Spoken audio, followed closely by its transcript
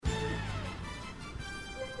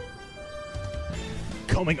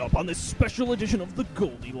Coming up on this special edition of the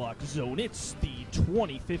Goldilocks Zone, it's the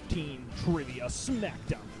 2015 Trivia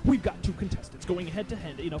Smackdown. We've got two contestants going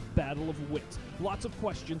head-to-head in a battle of wits. Lots of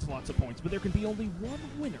questions, lots of points, but there can be only one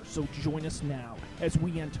winner, so join us now as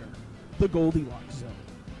we enter the Goldilocks Zone.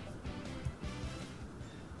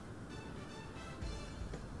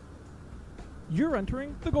 You're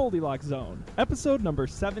entering the Goldilocks Zone, episode number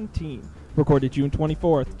 17, recorded June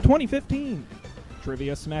 24th, 2015.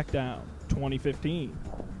 Trivia Smackdown 2015.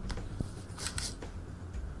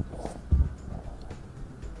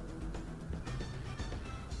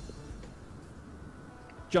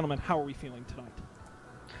 Gentlemen, how are we feeling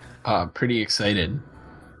tonight? Pretty excited.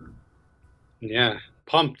 Yeah,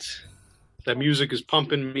 pumped. That music is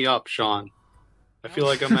pumping me up, Sean. I feel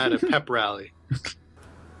like I'm at a pep rally.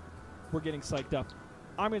 We're getting psyched up.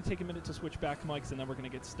 I'm going to take a minute to switch back mics, and then we're going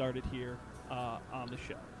to get started here on the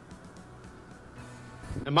show.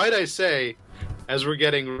 And might I say, as we're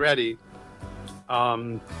getting ready,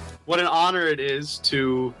 what an honor it is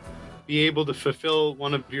to be able to fulfill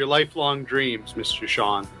one of your lifelong dreams, Mr.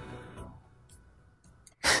 Sean.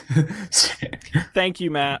 Thank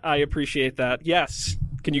you, Matt. I appreciate that. Yes.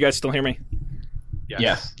 Can you guys still hear me?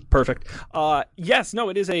 Yes. Perfect. Yes, no,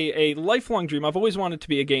 it is a lifelong dream. I've always wanted to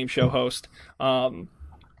be a game show host.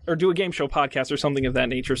 Or do a game show podcast or something of that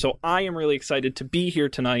nature. So I am really excited to be here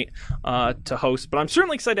tonight to host. But I'm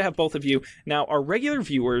certainly excited to have both of you. Now, our regular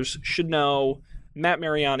viewers should know Matt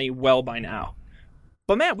Mariani well by now.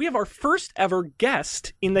 But Matt, we have our first ever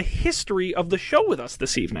guest in the history of the show with us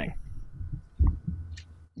this evening.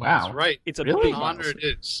 Wow. That's right. It's a really big honor it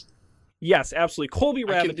is. Yes, absolutely. Colby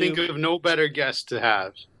Rabidou. I can think of no better guest to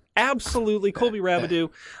have. Absolutely. Colby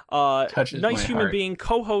Rabidou, nice human heart. being,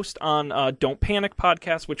 co-host on Don't Panic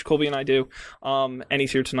podcast, which Colby and I do, and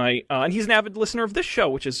he's here tonight. And he's an avid listener of this show,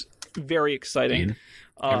 which is very exciting.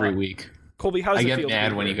 Every week. Colby, how does I it feel get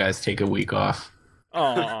mad when you guys take a week off.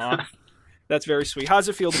 Aw, that's very sweet. How does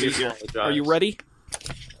it feel to be here? Are you ready?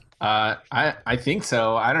 I think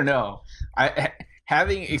so. I don't know.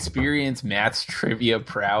 Having experienced Matt's trivia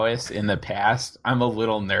prowess in the past, I'm a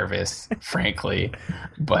little nervous, frankly.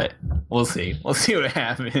 But we'll see. We'll see what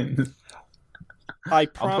happens. I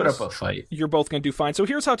promise I'll put up a fight. You're both going to do fine. So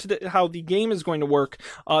here's how the game is going to work.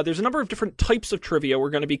 There's a number of different types of trivia we're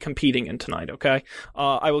going to be competing in tonight, okay?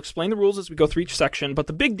 I will explain the rules as we go through each section, but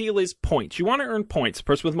the big deal is points. You want to earn points. The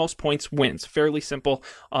person with most points wins. Fairly simple.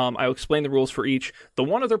 I will explain the rules for each. The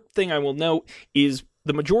one other thing I will note is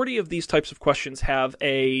the majority of these types of questions have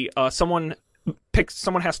someone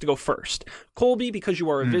has to go first. Colby, because you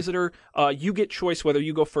are a visitor, you get choice whether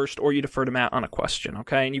you go first or you defer to Matt on a question,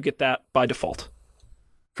 okay? And you get that by default.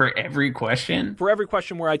 For every question? For every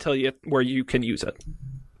question where I tell you where you can use it.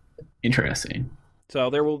 Interesting. So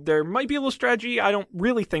there might be a little strategy. I don't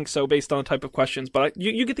really think so based on the type of questions, but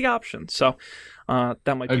you get the option. So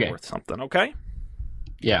that might be worth something, okay?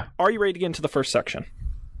 Yeah. Are you ready to get into the first section?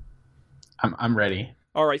 I'm ready.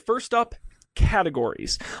 All right, first up,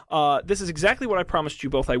 categories. This is exactly what I promised you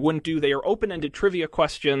both I wouldn't do. They are open-ended trivia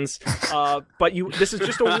questions, but this is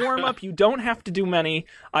just a warm-up. You don't have to do many,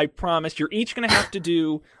 I promise. You're each going to have to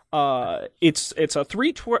do, it's a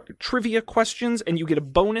three trivia questions, and you get a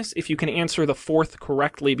bonus if you can answer the fourth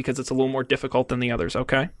correctly because it's a little more difficult than the others,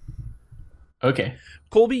 okay? Okay.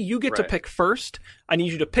 Colby, you get to pick first. I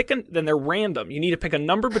need you to pick, then they're random. You need to pick a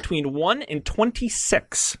number between 1 and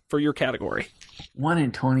 26 for your category. 1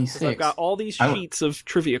 and 26. I've got all these sheets of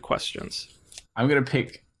trivia questions. I'm going to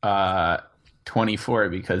pick 24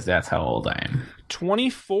 because that's how old I am.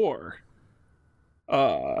 24.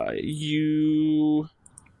 You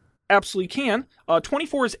absolutely can.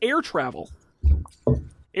 24 is air travel.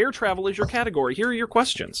 Air travel is your category. Here are your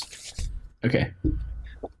questions. Okay.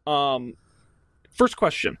 First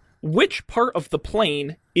question. Which part of the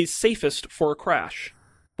plane is safest for a crash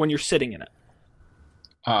when you're sitting in it?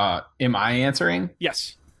 Am I answering?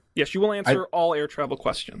 Yes. Yes, you will answer all air travel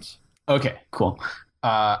questions. Okay, cool.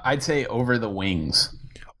 I'd say over the wings.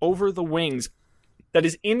 Over the wings. That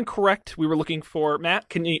is incorrect. We were looking for Matt.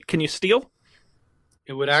 Can you steal?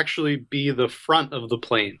 It would actually be the front of the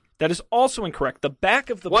plane. That is also incorrect. The back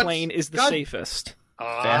of the plane is the safest.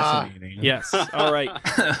 Fascinating. Yes. All right.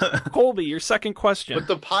 Colby, your second question. But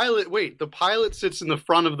the pilot sits in the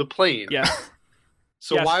front of the plane. Yeah.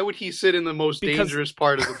 So why would he sit in the most dangerous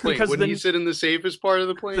part of the plane? Wouldn't he sit in the safest part of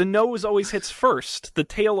the plane? The nose always hits first. The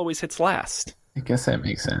tail always hits last. I guess that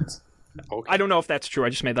makes sense. Okay. I don't know if that's true. I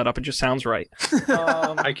just made that up. It just sounds right.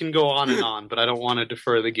 I can go on and on, but I don't want to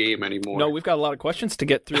defer the game anymore. No, we've got a lot of questions to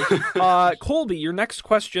get through. Colby, your next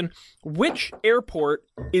question. Which airport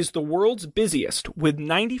is the world's busiest with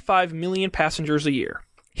 95 million passengers a year?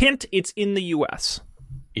 Hint, it's in the U.S.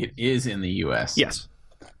 It is in the U.S. Yes.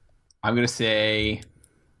 I'm gonna say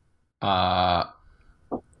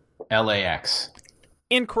LAX.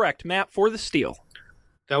 Incorrect, Matt, for the steal.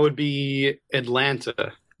 That would be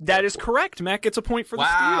Atlanta. That is correct. Matt gets a point for the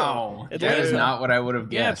steal. Wow, that is not what I would have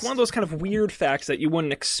guessed. Yeah, it's one of those kind of weird facts that you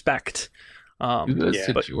wouldn't expect. Who goes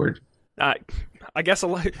to Georgia? I guess a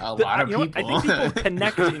lot of people. I think people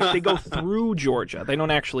connect. They go through Georgia. They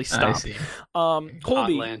don't actually stop. I see.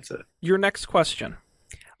 Colby, Atlanta. Your next question.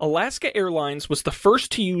 Alaska Airlines was the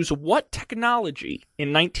first to use what technology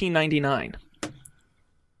in 1999?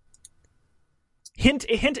 Hint,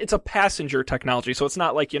 it's a passenger technology, so it's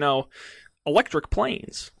not like, electric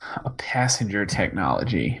planes. A passenger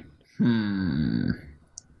technology. I'm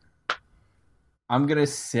going to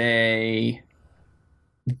say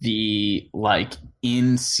the,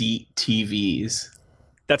 in-seat TVs.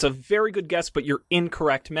 That's a very good guess, but you're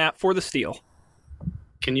incorrect, Matt, for the steal.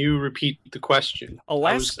 Can you repeat the question? I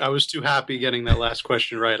was too happy getting that last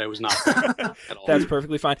question right. I was not at all. That's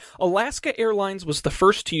perfectly fine. Alaska Airlines was the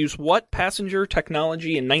first to use what passenger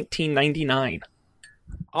technology in 1999?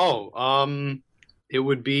 Oh, it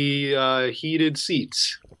would be heated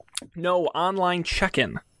seats. No, online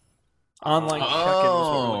check-in. Online check-in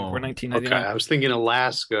was what we're 1999. Okay, I was thinking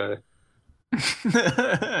Alaska. All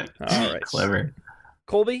right. Clever.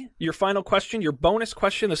 Colby, your final question, your bonus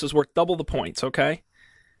question. This is worth double the points, okay?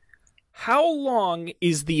 How long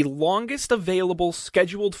is the longest available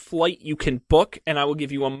scheduled flight you can book? And I will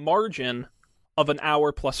give you a margin of an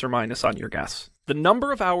hour plus or minus on your guess. The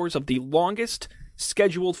number of hours of the longest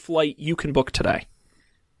scheduled flight you can book today.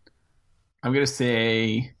 I'm going to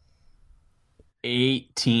say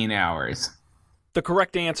 18 hours. The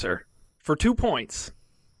correct answer for 2 points.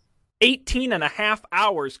 18 and a half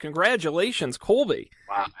hours. Congratulations, Colby.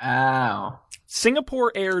 Wow.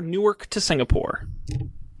 Singapore Air, Newark to Singapore.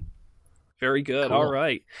 Very good. Cool. All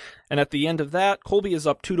right. And at the end of that, Colby is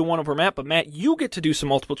up 2-1 over Matt. But Matt, you get to do some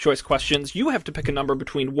multiple choice questions. You have to pick a number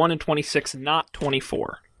between 1 and 26, not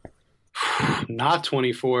 24. Not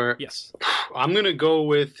 24. Yes. I'm going to go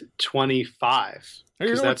with 25.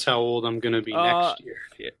 Because that's how old I'm going to be next year.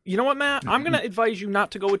 You know what, Matt? I'm going to advise you not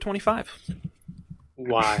to go with 25.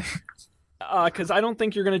 Why? Because I don't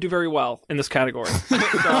think you're going to do very well in this category.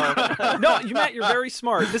 No, Matt, you're very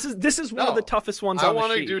smart. This is one of the toughest ones on the sheet. I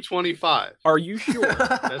want to do 25. Are you sure?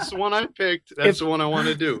 That's the one I picked. That's the one I want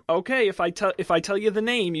to do. Okay, if I tell you the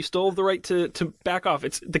name, you still have the right to back off.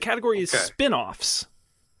 The category is spin-offs.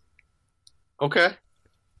 Okay.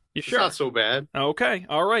 You sure? It's not so bad. Okay,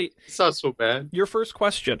 all right. It's not so bad. Your first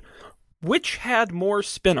question. Which had more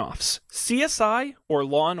spin-offs, CSI or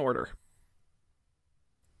Law & Order?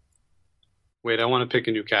 Wait, I want to pick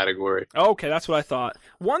a new category. Okay, that's what I thought.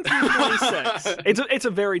 1 through 26. It's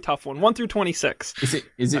a very tough one. 1 through 26. Is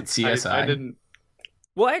it CSI? I didn't.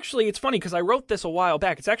 Well, actually, it's funny because I wrote this a while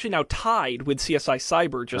back. It's actually now tied with CSI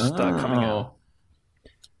Cyber just coming out.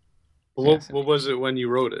 What was it when you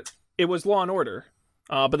wrote it? It was Law & Order,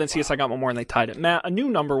 but then CSI got one more and they tied it. Matt, a new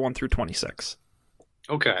number 1 through 26.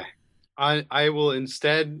 Okay. I will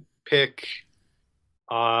instead pick...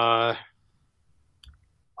 I'll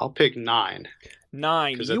pick 9.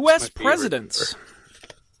 9. U.S. presidents.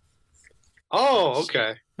 Oh,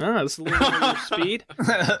 okay. This is a little more your speed.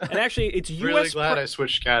 And actually, it's U.S. Really glad I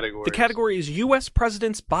switched categories. The category is U.S.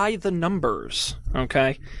 presidents by the numbers.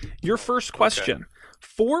 Okay. Your first question. Okay.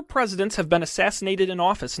 4 presidents have been assassinated in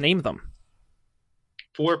office. Name them.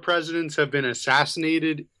 4 presidents have been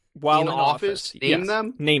assassinated while in office. Name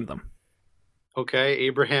them? Name them. Okay.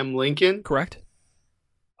 Abraham Lincoln. Correct.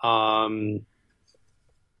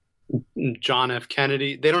 John F.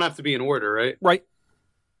 Kennedy. They don't have to be in order, right? Right.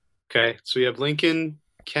 Okay. So you have Lincoln,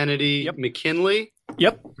 Kennedy, McKinley.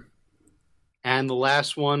 Yep. And the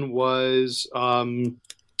last one was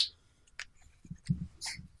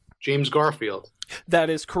James Garfield. That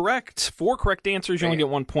is correct. 4 correct answers. You only get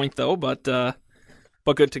 1 point, though, but good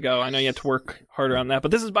to go. I know you had to work harder on that,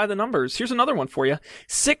 but this is by the numbers. Here's another one for you.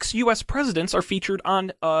 6 U.S. presidents are featured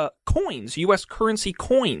on coins, U.S. currency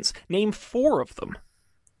coins. Name 4 of them.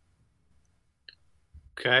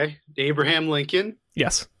 Okay. Abraham Lincoln.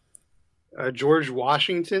 Yes. George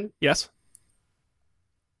Washington. Yes.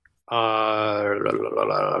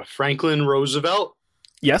 Franklin Roosevelt.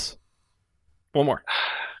 Yes. One more.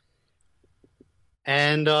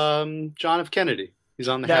 And John F. Kennedy. He's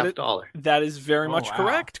on the $50. That is very much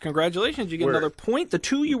correct. Congratulations. You get another point. The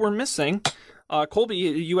 2 you were missing. Colby,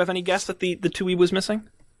 you have any guess at the 2 he was missing?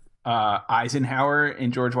 Eisenhower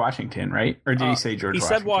and George Washington, right? Or did he say George He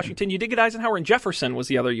Washington? said Washington. You did get Eisenhower, and Jefferson was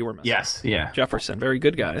the other you were missing. Yes, yeah. Jefferson. Very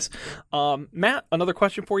good, guys. Matt, another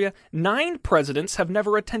question for you. 9 presidents have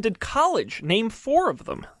never attended college. Name 4 of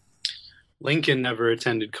them. Lincoln never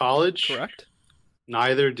attended college. Correct.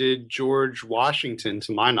 Neither did George Washington,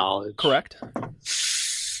 to my knowledge. Correct.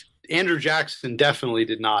 Andrew Jackson definitely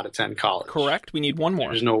did not attend college. Correct. We need one more.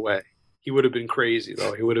 There's no way. He would have been crazy,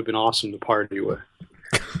 though. He would have been awesome to party with.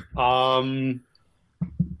 I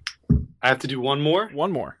have to do one more?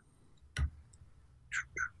 One more.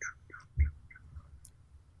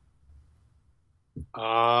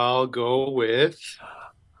 I'll go with...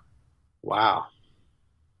 Wow.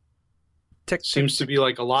 Tick, Seems to be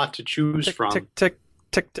like a lot to choose tick, from. tick, tick,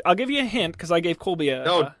 tick, tick. I'll give you a hint because I gave Colby a...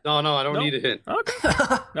 No, I don't no? need a hint. Okay.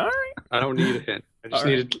 All right. I don't need a hint. I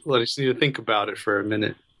just need to think about it for a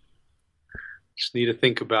minute. Just need to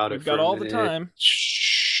think about We've it got for a all minute. the time.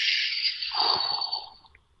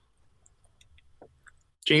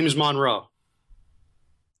 James Monroe.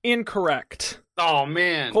 Incorrect. Oh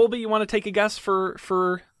man. Colby, you want to take a guess for...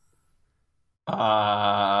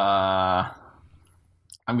 I'm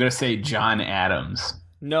going to say John Adams.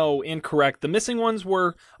 No, incorrect. The missing ones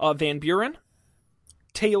were Van Buren,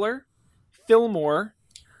 Taylor, Fillmore,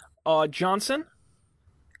 Johnson,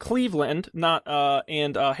 Cleveland,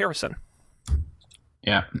 and Harrison.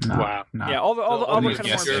 Yeah. Wow. Yeah, all the All kind these of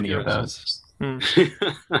guess more any of those.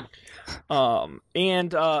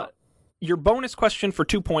 And your bonus question for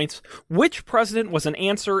 2 points. Which president was an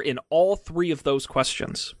answer in all 3 of those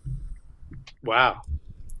questions? Wow.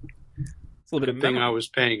 It's a little bit of Thing memory. I was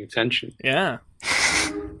paying attention. Yeah.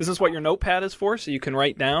 Is this what your notepad is for, so you can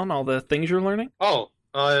write down all the things you're learning? Oh,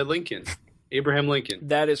 Lincoln. Abraham Lincoln.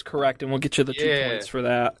 That is correct, and we'll get you the 2 points for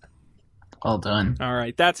that. Well done. All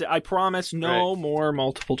right, that's it. I promise no more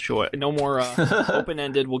multiple choice, no more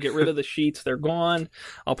open-ended. We'll get rid of the sheets. They're gone.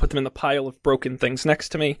 I'll put them in the pile of broken things next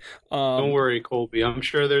to me. Don't worry, Colby. I'm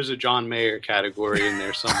sure there's a John Mayer category in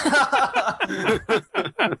there somewhere.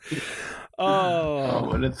 Oh,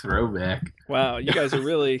 what a throwback. wow. You guys are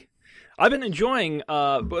really... I've been enjoying,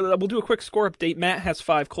 we'll do a quick score update. Matt has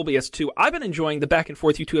 5, Colby has 2. I've been enjoying the back and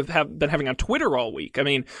forth you two have been having on Twitter all week. I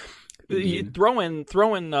mean, you throwing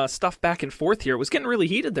stuff back and forth here. It was getting really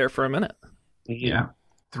heated there for a minute. Yeah.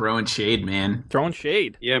 Throwing shade, man. Throwing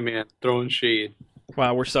shade. Yeah, man. Throwing shade.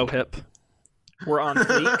 Wow, we're so hip. We're on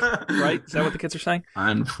fleek, right? Is that what the kids are saying?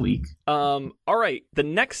 On fleek. All right. The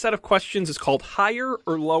next set of questions is called higher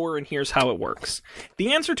or lower, and here's how it works.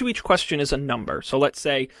 The answer to each question is a number. So let's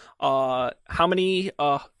say, how many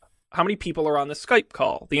people are on the Skype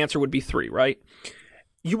call? The answer would be 3, right?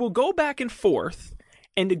 You will go back and forth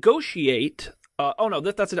and negotiate.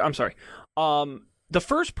 That's it. I'm sorry. The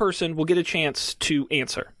first person will get a chance to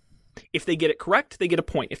answer. If they get it correct, they get a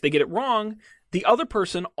point. If they get it wrong, the other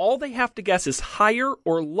person, all they have to guess is higher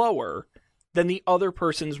or lower than the other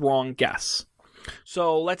person's wrong guess.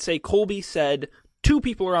 So let's say Colby said 2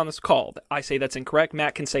 people are on this call. I say that's incorrect.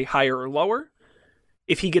 Matt can say higher or lower.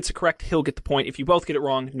 If he gets it correct, he'll get the point. If you both get it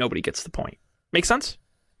wrong, nobody gets the point. Make sense?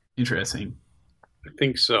 Interesting. I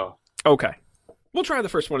think so. Okay. We'll try the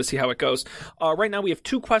first one to see how it goes. Right now we have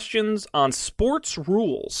 2 questions on sports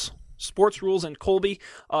rules. Sports rules, and Colby,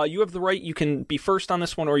 you have the right. You can be first on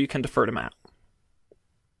this one, or you can defer to Matt.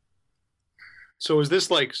 So is this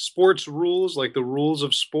like sports rules, like the rules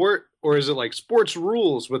of sport, or is it like sports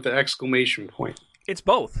rules with the exclamation point? It's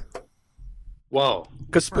both. Whoa.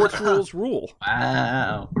 Because sports rules rule.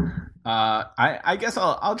 Wow. I guess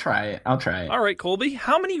I'll try it. I'll try it. All right, Colby.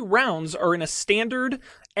 How many rounds are in a standard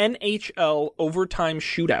NHL overtime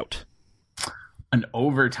shootout? An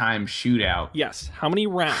overtime shootout. Yes. How many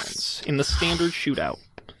rounds in the standard shootout?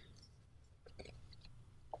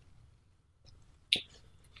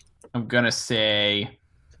 I'm going to say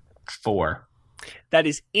 4. That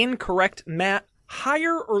is incorrect, Matt.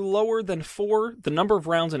 Higher or lower than 4, the number of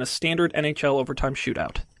rounds in a standard NHL overtime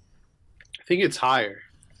shootout? I think it's higher.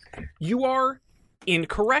 You are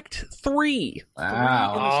incorrect. 3.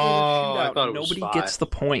 Wow. 3 in the standard I shootout. thought it was Nobody 5. gets the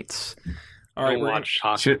points. All right, Don't we're watch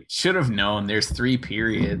hockey. Should have known. There's 3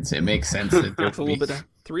 periods. It makes sense that That's a little bit of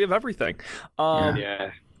 3 of everything.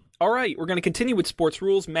 Yeah. All right, we're going to continue with sports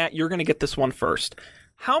rules. Matt, you're going to get this one first.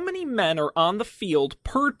 How many men are on the field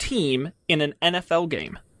per team in an NFL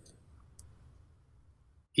game?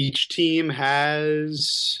 Each team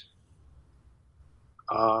has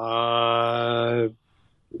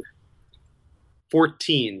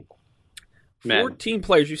 14 men. 14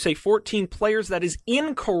 players. You say 14 players. That is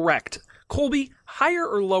incorrect. Colby, higher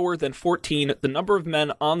or lower than 14, the number of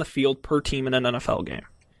men on the field per team in an NFL game?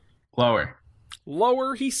 Lower.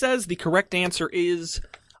 Lower, he says. The correct answer is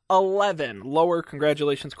 11. Lower.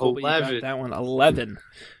 Congratulations, Colby. 11. You got that one. 11.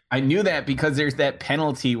 I knew that because there's that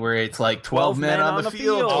penalty where it's like 12 men on the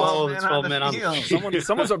field. Oh, 12 men on the field.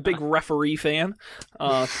 Someone's a big referee fan,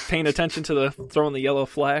 paying attention to throwing the yellow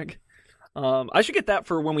flag. I should get that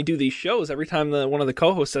for when we do these shows. Every time one of the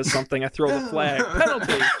co-hosts says something, I throw the flag.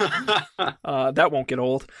 Penalty. That won't get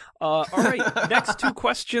old. All right, next two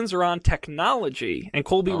questions are on technology. And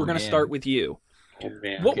Colby, we're going to start with you. Oh,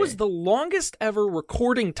 man. What was the longest ever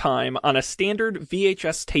recording time on a standard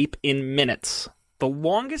VHS tape in minutes? The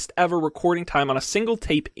longest ever recording time on a single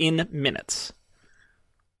tape in minutes.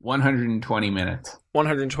 120 minutes.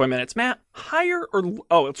 120 minutes. Matt, higher or...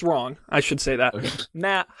 Oh, it's wrong. I should say that. Okay.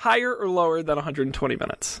 Matt, higher or lower than 120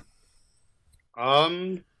 minutes?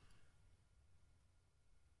 I'll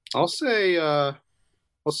say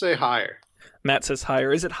higher. Matt says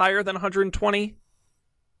higher. Is it higher than 120?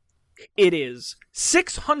 It is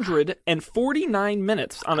 649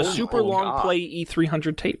 minutes on a super long play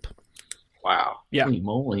E300 tape. Wow. Yeah. Holy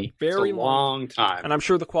moly. Very it's a long time. And I'm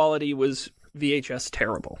sure the quality was VHS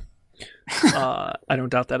terrible. I don't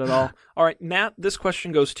doubt that at all. All right, Matt, this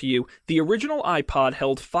question goes to you. The original iPod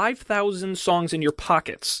held 5,000 songs in your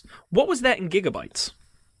pockets. What was that in gigabytes?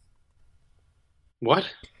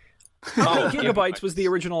 What? How many gigabytes was the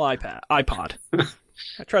original iPod? I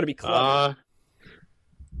try to be clever.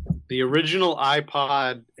 The original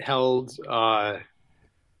iPod held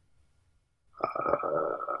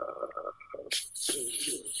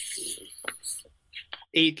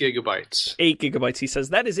 8 gigabytes. 8 gigabytes, he says.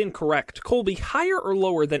 That is incorrect. Colby, higher or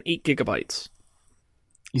lower than 8 gigabytes?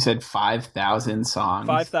 You said 5,000 songs.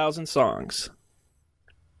 5,000 songs.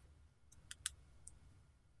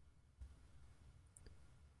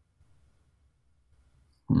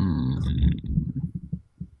 I'm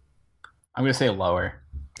going to say lower.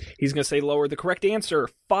 He's going to say lower. The correct answer,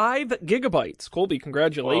 5 gigabytes. Colby,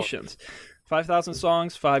 congratulations. Whoa. 5,000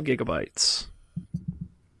 songs, 5 gigabytes.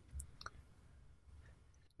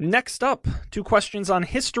 Next up, 2 questions on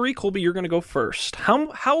history. Colby, you're going to go first.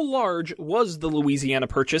 How large was the Louisiana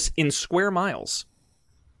Purchase in square miles?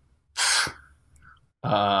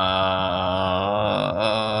 I'll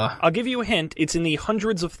give you a hint. It's in the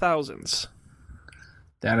hundreds of thousands.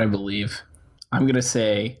 That I believe. I'm going to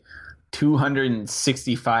say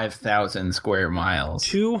 265,000 square miles.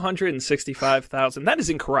 265,000. That is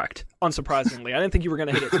incorrect, unsurprisingly. I didn't think you were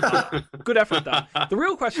going to hit it. Good effort, though. The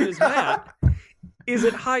real question is, Matt, is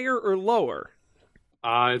it higher or lower?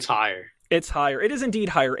 It's higher. It's higher. It is indeed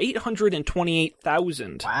higher.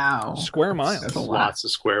 828,000 square miles. That's lots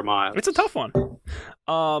of square miles. It's a tough one.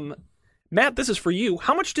 Matt, this is for you.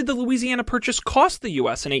 How much did the Louisiana Purchase cost the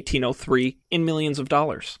U.S. in 1803 in millions of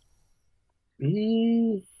dollars?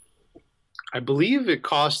 I believe it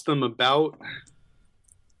cost them about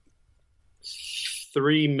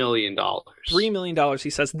 $3 million. $3 million, he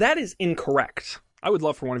says. That is incorrect. I would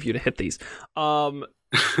love for one of you to hit these. No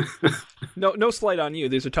slight on you.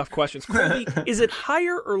 These are tough questions. Colby, is it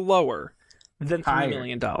higher or lower than $3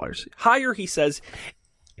 million? Higher, he says.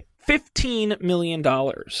 $15 million.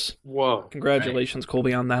 Whoa. Congratulations, right.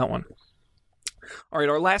 Colby, on that one. All right,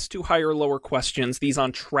 our last 2 higher or lower questions, these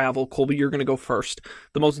on travel. Colby, you're going to go first.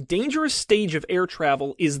 The most dangerous stage of air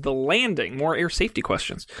travel is the landing. More air safety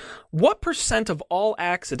questions. What % of all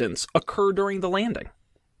accidents occur during the landing?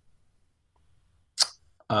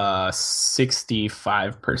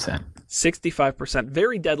 65%. 65%.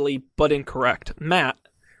 Very deadly, but incorrect. Matt,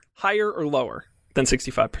 higher or lower than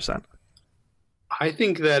 65%? I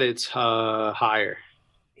think that it's higher.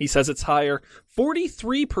 He says it's higher.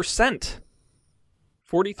 43%.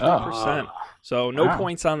 43%. So no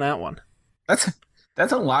points on that one. That's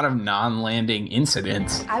a lot of non-landing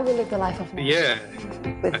incidents. I will live the life of man. Yeah.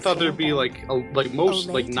 I thought there'd be like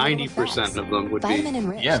 90% of them would be from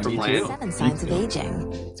land. 7 signs of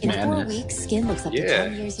aging. In 4 weeks, skin looks up to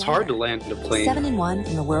 10 years it's hard to land in a plane. 7-in-1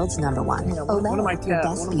 from the world's #1. One of my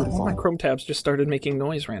Chrome tabs just started making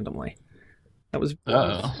noise randomly. That was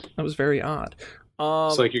very odd.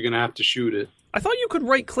 It's like you're gonna have to shoot it. I thought you could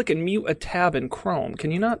right-click and mute a tab in Chrome. Can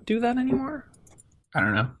you not do that anymore? I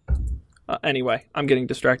don't know. Anyway, I'm getting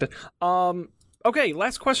distracted. Okay,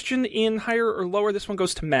 last question in higher or lower. This one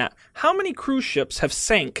goes to Matt. How many cruise ships have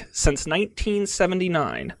sank since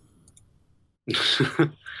 1979?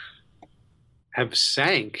 Have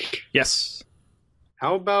sank? Yes.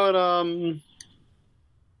 How about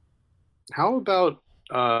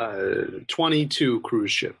 22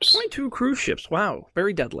 cruise ships? 22 cruise ships. Wow,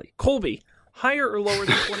 very deadly. Colby, higher or lower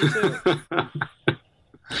than 22?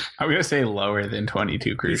 I'm going to say lower than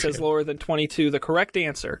 22 cruise ships. He says lower than 22. The correct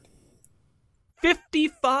answer,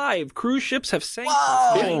 55 cruise ships have sank.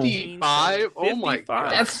 Whoa! since 55? Oh my 55.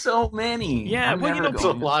 God. That's so many. Yeah, I'm well, never That's a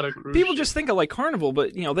going to- lot of cruise People ships. just think of like Carnival,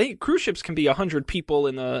 but cruise ships can be 100 people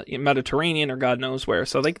in the Mediterranean or God knows where,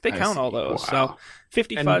 so they I count see. all those. Wow. So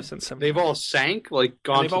 55 And since 70. They've all sank, like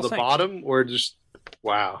gone they've to all the sank. bottom, or just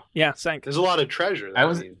wow. Yeah, sank. There's a lot of treasure. I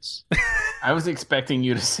was- means. I was expecting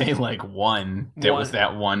you to say like one. There was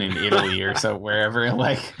that one in Italy or so, wherever.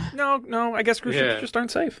 Like, No, I guess cruise Yeah. ships just aren't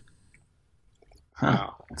safe.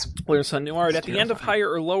 Wow. There's a new art. At That's the end of terrifying.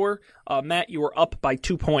 higher or lower, Matt, you were up by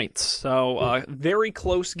 2 points. So very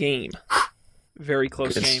close game. Very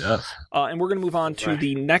close good game. stuff. And we're going to move on to Right.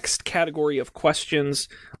 the next category of questions,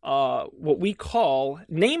 what we call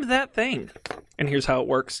Name That Thing. And here's how it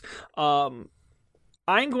works. I'm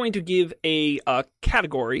going to give a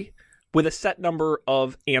category with a set number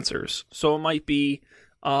of answers. So it might be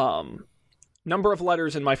number of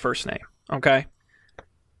letters in my first name. Okay?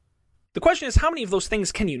 The question is, how many of those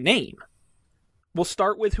things can you name? We'll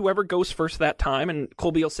start with whoever goes first that time, and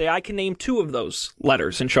Colby will say, I can name 2 of those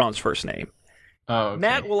letters in Sean's first name. Oh, okay.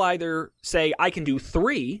 Matt will either say, I can do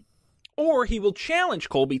 3, or he will challenge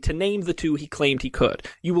Colby to name the 2 he claimed he could.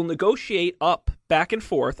 You will negotiate up, back and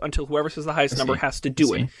forth, until whoever says the highest I number see. has to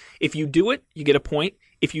do I it. see. If you do it, you get a point.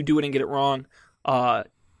 If you do it and get it wrong,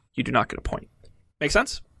 you do not get a point. Make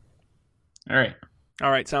sense? All right.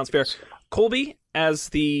 All right, sounds fair. Colby, as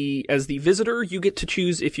the visitor, you get to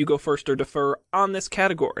choose if you go first or defer on this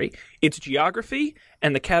category. It's geography,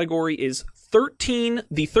 and the category is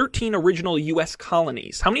the 13 original U.S.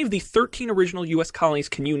 colonies. How many of the 13 original U.S. colonies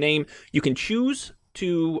can you name? You can choose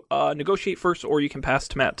to negotiate first, or you can pass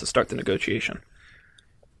to Matt to start the negotiation.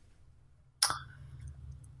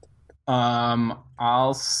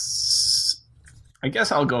 I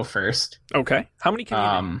guess I'll go first. Okay. How many can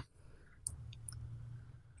you name?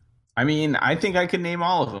 I mean, I think I could name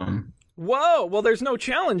all of them. Whoa! Well, there's no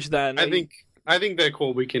challenge then. I think that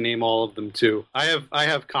Colby can name all of them too. I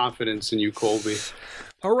have confidence in you, Colby.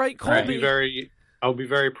 All right, All right. Colby. I'll be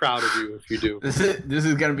very proud of you if you do. This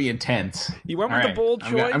is gonna be intense. You went All with right. the bold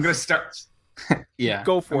choice. I'm gonna start. Yeah,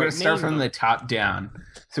 Go for I'm it. gonna start Name from them. the top down.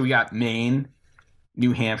 So we got Maine,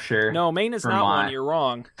 New Hampshire. No, Maine is not Vermont. one. You're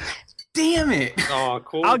wrong. Damn it! Oh,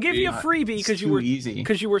 Colby. I'll give you a freebie It's because you too were easy.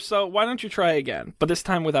 because you were so. Why don't you try again? But this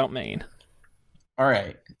time without Maine. All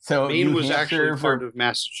right. So Maine New was Hampshire, actually part of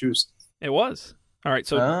Massachusetts. It was. All right,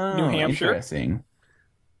 so Oh, New Hampshire. Interesting.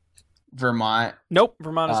 Vermont. Nope,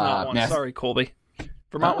 Vermont is not one. Mass- Sorry, Colby.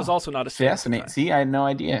 Vermont Oh, was also not a state. at the Fascinating. time. See, I had no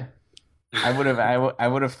idea. I would have. I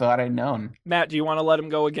would have thought I'd known. Matt, do you want to let him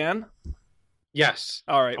go again? Yes.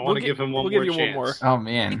 All right, I want to give him one we'll more give you chance. one more. Oh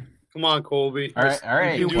man. Come on, Colby. All right. All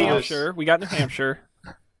right. New do this. Hampshire. We got New Hampshire.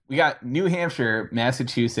 We got New Hampshire,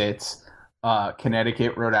 Massachusetts,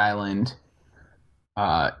 Connecticut, Rhode Island,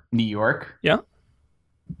 New York. Yeah.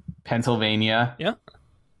 Pennsylvania.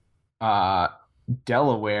 Yeah.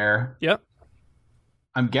 Delaware. Yep.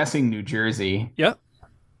 I'm guessing New Jersey. Yep.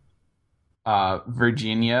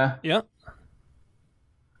 Virginia. Yep.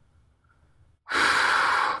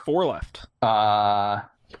 4 left.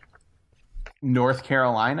 North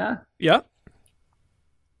Carolina. Yep.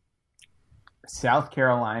 South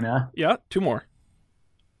Carolina. Yep. 2 more.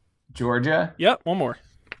 Georgia. Yep. 1 more.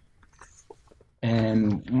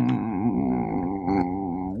 And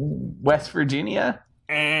West Virginia.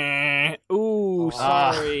 Ooh,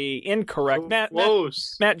 sorry. Incorrect. Matt,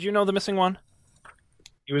 Close. Matt, do you know the missing one?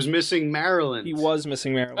 He was missing Maryland. He was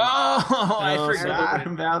missing Maryland. Oh, I No, forgot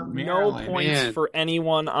about No Maryland. points Man. for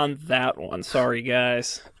anyone on that one. Sorry,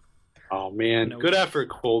 guys. Oh man, No. good effort,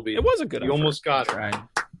 Colby. It was a good You effort. almost got it. Tried.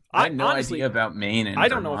 I had no honestly, idea about Maine and I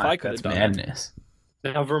don't know if Vermont. I could have That's done it. madness.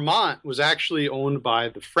 Now Vermont was actually owned by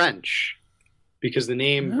the French because the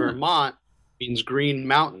name Ah. Vermont means green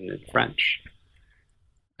mountain in French.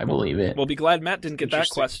 I believe it. We'll be glad Matt didn't get that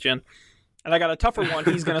Interesting. question. And I got a tougher one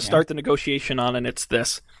he's going to Yeah. start the negotiation on, and it's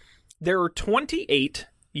this. There are 28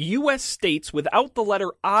 U.S. states without the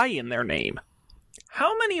letter I in their name.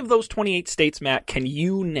 How many of those 28 states, Matt, can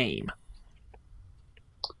you name?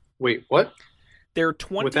 Wait, what? There are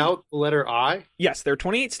 20... Without the letter I? Yes, there are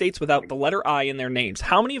 28 states without the letter I in their names.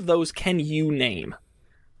 How many of those can you name?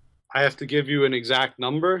 I have to give you an exact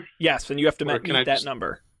number. Yes, and you have to Or meet can I that just-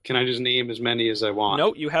 number. Can I just name as many as I want?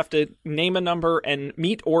 No, you have to name a number and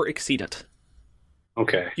meet or exceed it.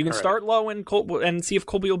 Okay. You can all right. start low and see if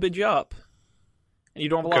Colby will bid you up. And you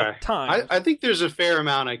don't have a lot Okay. of time. I think there's a fair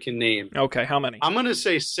amount I can name. Okay, how many? I'm going to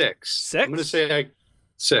say 6. 6? I'm going to say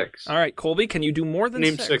 6. All right, Colby, can you do more than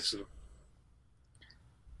Name 6? 6 of them.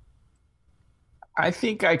 I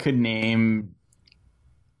think I could name.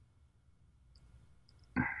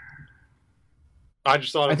 I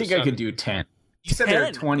just thought. I think I could do 10. You said there are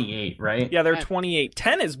 10. 28, right? Yeah, they're 28.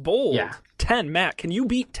 10 is bold. Yeah. 10, Matt, can you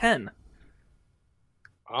beat 10?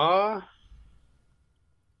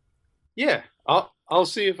 Yeah. I'll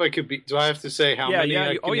see if I could beat. Do I have to say how many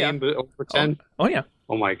I can name over 10? Oh, yeah.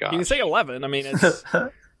 Oh my god. You can say 11. I mean, it's...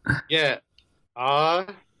 Yeah.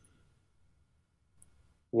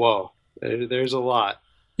 Whoa. There's a lot.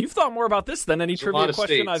 You've thought more about this than any There's a lot trivia of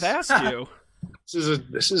question states. I've asked you.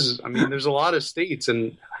 This is I mean, there's a lot of states,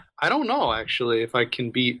 and I don't know actually if I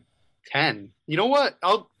can beat 10. You know what?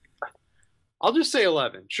 I'll just say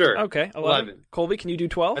 11. Sure. Okay, 11. Colby, can you do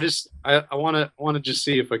 12? I want to just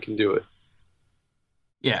see if I can do it.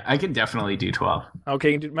 Yeah, I can definitely do 12.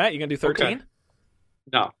 Okay, Matt, you gonna do 13? Okay.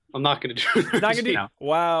 No, I'm not going to do it. Not gonna do.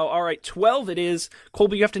 Wow. All right, 12 it is.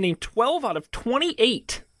 Colby, you have to name 12 out of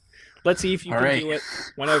 28. Let's see if you can do it.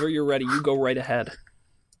 Whenever you're ready, you go right ahead.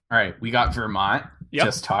 All right, we got Vermont. Yep.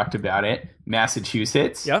 Just talked about it.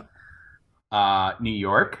 Massachusetts. Yep. New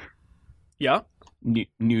York. Yeah.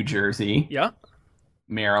 New Jersey. Yeah.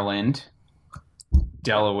 Maryland.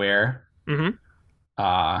 Delaware.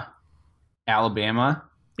 Mm-hmm. Alabama.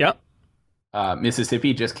 Yep.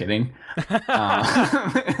 Mississippi. Just kidding.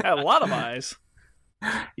 A lot of eyes.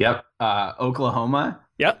 Yep. Oklahoma.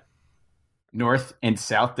 Yep. North and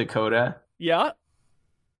South Dakota. Yeah.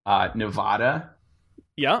 Nevada.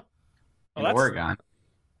 Yeah. And Oregon.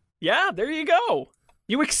 Yeah, there you go.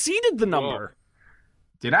 You exceeded the number.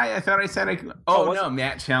 Did I? I thought I said I could. Oh, no,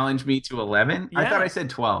 Matt challenged me to 11. Yeah. I thought I said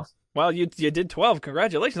 12. Well, you did 12.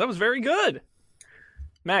 Congratulations. That was very good.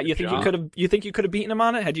 Matt, you think you could have beaten him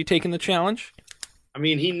on it had you taken the challenge? I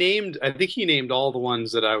mean, I think he named all the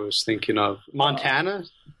ones that I was thinking of. Montana?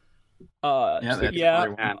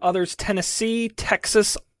 Yeah. Others: Tennessee,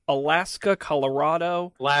 Texas, Alaska,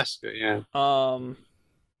 Colorado. Alaska, yeah.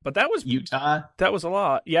 But that was Utah. That was a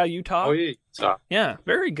lot. Yeah, Utah. Oh, yeah, Utah. Yeah,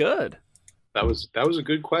 very good. That was a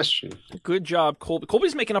good question. Good job, Colby.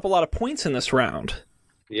 Colby's making up a lot of points in this round.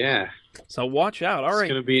 Yeah. So watch out. All right.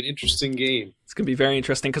 It's going to be an interesting game. It's going to be very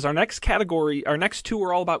interesting because our next two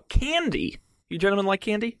are all about candy. You gentlemen like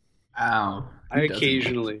candy? Oh, I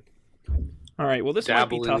occasionally. All right. Well, this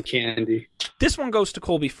dabble might be tough. in the candy. This one goes to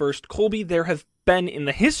Colby first. Colby, there have been in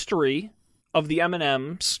the history of the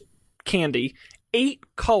M&M's candy 8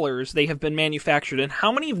 colors they have been manufactured in.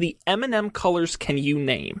 How many of the M&M colors can you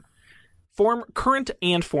name? Current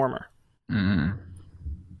and former.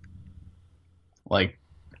 Like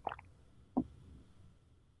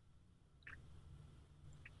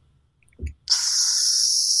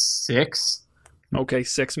 6. Okay,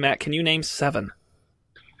 6. Matt, can you name 7?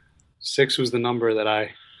 6 was the number that I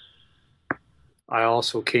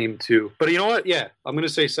also came to. But you know what? Yeah, I'm going to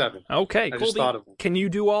say 7. Okay, I Colby, just thought of them. Can you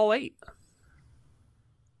do all 8?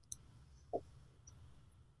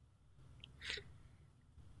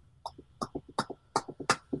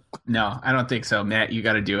 No, I don't think so. Matt, you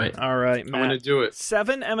got to do it. All right, Matt. I'm going to do it.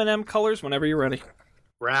 7 M&M colors whenever you're ready.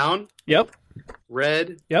 Brown. Yep.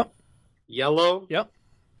 Red. Yep. Yellow. Yep.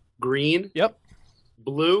 Green. Yep.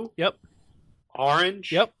 Blue. Yep.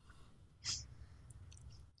 Orange. Yep.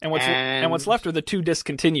 And what's left are the 2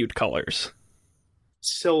 discontinued colors.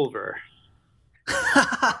 Silver.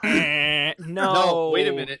 No. No, wait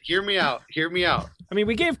a minute. Hear me out. I mean,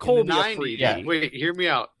 we gave Colby a free. Yeah. Wait, hear me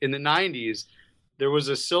out. In the 90s, there was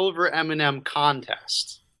a silver M&M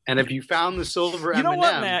contest. And if you found the silver You know M&M,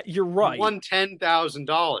 what, Matt? You're right. you won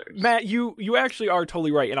 $10,000. Matt, you actually are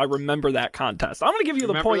totally right, and I remember that contest. I'm going to give you the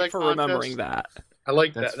Remember point that for contest? remembering that. I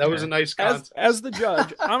like That's that. That was fair. a nice contest. As the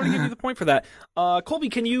judge, I'm going to give you the point for that. Colby,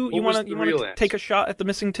 can you What was want the real to answer? take a shot at the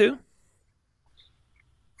missing 2?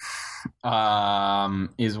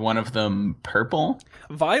 Is one of them purple?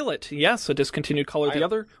 Violet, yes, a discontinued color. The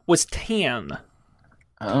other was tan.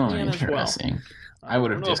 Oh, Tan as well. interesting. I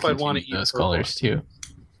would have I don't know if I'd wanna discontinued eat those purple. colors too.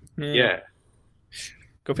 Yeah.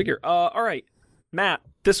 Go figure. All right, Matt,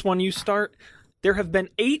 this one you start. There have been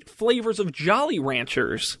 8 flavors of Jolly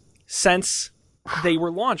Ranchers since they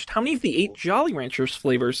were launched. How many of the 8 Jolly Ranchers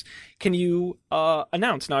flavors can you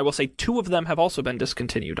announce? Now, I will say 2 of them have also been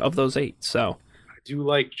discontinued of those 8. So, I do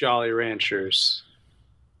like Jolly Ranchers.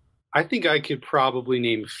 I think I could probably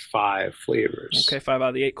name 5 flavors. okay, 5 out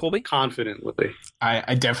of the 8. Colby? Confidently.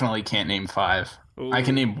 I definitely can't name 5. I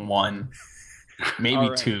can name 1, maybe All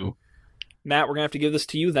right. 2. Matt, we're going to have to give this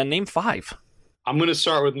to you, then name 5. I'm going to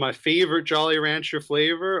start with my favorite Jolly Rancher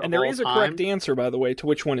flavor And of there all is a time. correct answer, by the way, to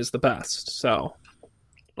which one is the best. So,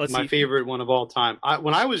 let's My see. favorite one of all time.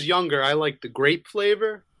 When I was younger, I liked the grape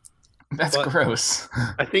flavor. That's But- gross.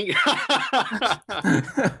 I think.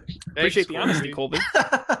 Appreciate the Thanks, honesty, Corey.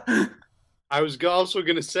 Colby. I was also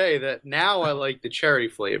going to say that now I like the cherry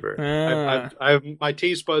flavor. Ah. My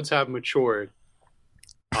taste buds have matured.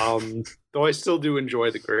 Though I still do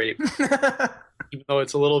enjoy the grape, even though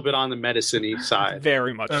it's a little bit on the medicine-y side.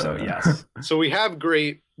 Very much so, yes. So we have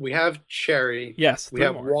grape, we have cherry, Yes, we three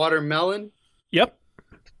have more. watermelon, Yep.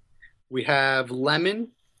 we have lemon.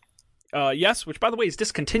 Yes, which by the way is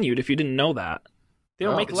discontinued. If you didn't know that, they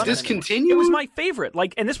don't make It's lemon. discontinued? It was my favorite.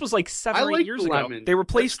 Like, and this was like 7 I or 8 like years lemon. ago. They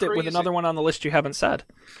replaced That's it with crazy. another one on the list you haven't said.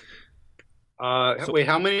 Wait,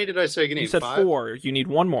 how many did I say? You said 5? 4. You need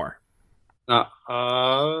one more.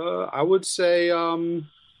 I would say,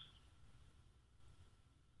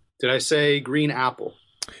 did I say green apple?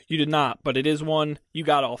 You did not, but it is one. You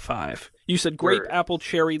got all 5. You said grape, Word. apple,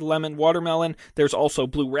 cherry, lemon, watermelon. There's also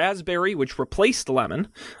blue raspberry, which replaced lemon,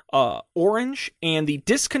 orange, and the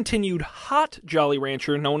discontinued hot Jolly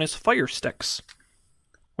Rancher known as Fire Sticks,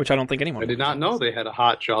 which I don't think anyone. I did not know they had a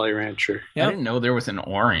hot Jolly Rancher. Yeah. I didn't know there was an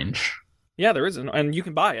orange. Yeah, there is, and you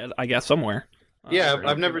can buy it, I guess, somewhere. Yeah, I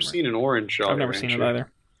I've never seen an orange Jolly I've never Rancher. seen it either.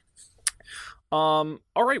 All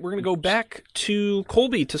right, we're going to go back to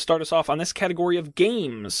Colby to start us off on this category of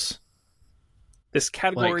games.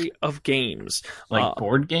 Of games. Like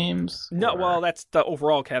board games? No, Or- well, that's the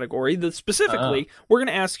overall category. Specifically, we're going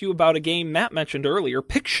to ask you about a game Matt mentioned earlier,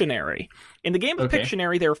 Pictionary. In the game of Okay.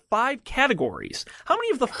 Pictionary, there are 5 categories. How many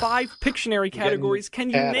of the 5 Pictionary categories can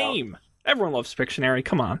you cat out. name? Everyone loves Pictionary.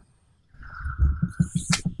 Come on.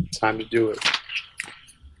 Time to do it.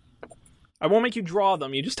 I won't make you draw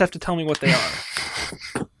them. You just have to tell me what they are.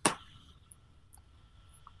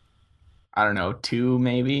 I don't know, 2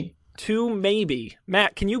 maybe? 2 maybe.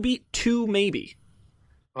 Matt, can you beat 2 maybe?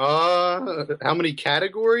 How many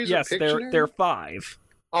categories? Yes, of there Pictionary? are 5.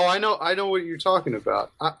 Oh, I know what you're talking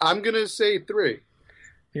about. I'm gonna say 3.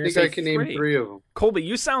 You're I think gonna I say can 3. name 3 of them. Colby,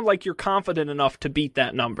 you sound like you're confident enough to beat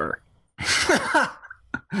that number.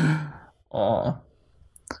 Oh.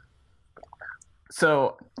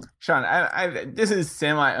 So, Sean, I this is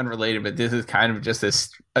semi-unrelated, but this is kind of just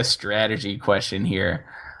a strategy question here.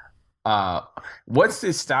 What's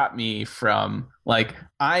to stop me from, like,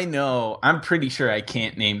 I'm pretty sure I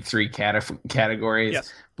can't name 3 categories,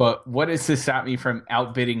 Yes. but what is to stop me from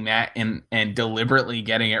outbidding Matt and deliberately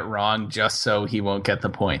getting it wrong just so he won't get the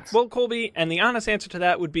points? Well, Colby, and the honest answer to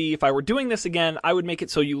that would be if I were doing this again, I would make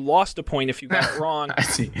it so you lost a point if you got it wrong. I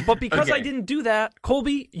see. But because I Okay. didn't do that,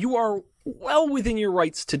 Colby, you are well within your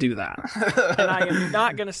rights to do that. And I am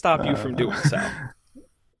not going to stop you from doing so.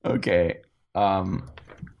 Okay. I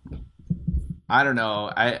don't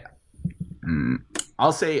know.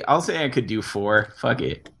 I'll say I could do 4. Fuck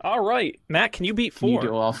it. All right. Matt, can you beat Can 4? you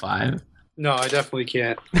do all 5? No, I definitely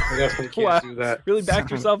can't. I definitely can't Wow. do that. Really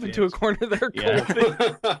backed yourself into a corner there, Yeah. Colby.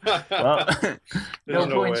 Well, no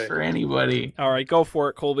no points way. for anybody. All right, go for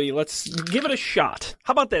it, Colby. Let's give it a shot.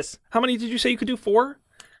 How about this? How many did you say you could do? 4?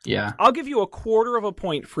 Yeah. I'll give you a quarter of a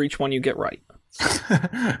point for each one you get right.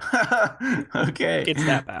 Okay. It's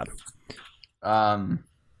that bad.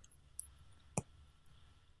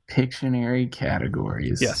 Pictionary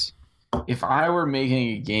categories. Yes. If I were making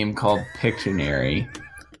a game called Pictionary,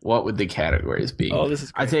 what would the categories be? Oh, this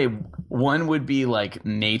is great. I'd say one would be like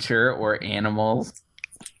nature or animals.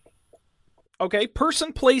 Okay,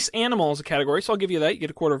 person, place, animal is a category, so I'll give you that. You get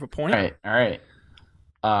a quarter of a point. All right.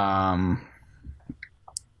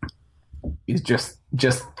 Is just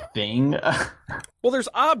thing. Well, there's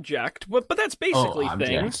object, but that's basically object.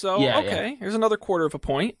 thing. So Yeah, okay, here's another quarter of a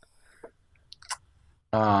point.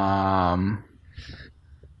 I'm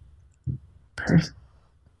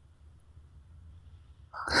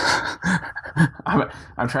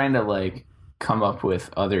trying to like come up with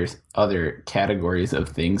other categories of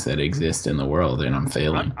things that exist in the world, and I'm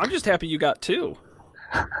failing. I'm just happy you got 2.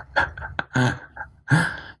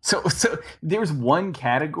 So there's one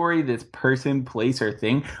category that's person, place, or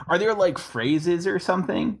thing. Are there like phrases or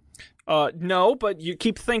something? No, but you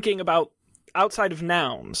keep thinking about outside of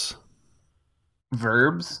nouns.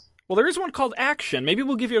 Verbs? Well, there is one called action. Maybe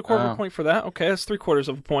we'll give you a quarter of Oh. a point for that. Okay, that's 3/4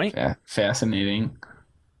 of a point. Fascinating.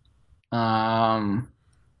 Oh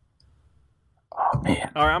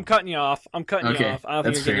man. All right, I'm cutting you off. I don't think Okay, you're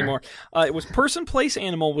that's getting any fair. more. It was person, place,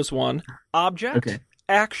 animal was one. Object, Okay.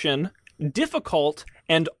 action, difficult,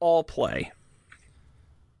 and all play.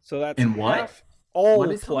 So that's And what? half. All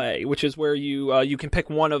What is play, which is where you can pick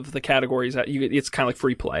one of the categories that it's kind of like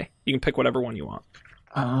free play. You can pick whatever one you want.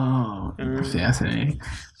 Oh, fascinating.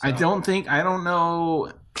 I don't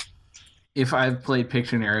know if I've played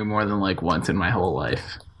Pictionary more than like once in my whole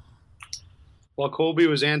life. While Colby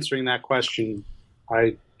was answering that question,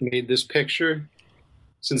 I made this picture.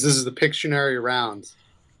 Since this is the Pictionary round,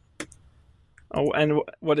 Oh, and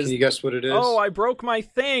what is? can you guess what it is? Oh, I broke my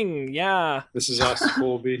thing. Yeah. This is us,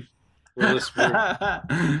 Colby. We're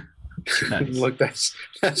Nice. Look, that's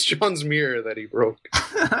John's mirror that he broke.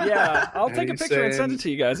 Yeah, I'll And take a he's picture and send saying, it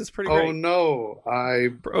to you guys. It's pretty Oh great. no, I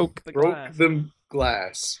Broke the broke glass. the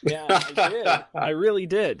glass. Yeah, I did. I really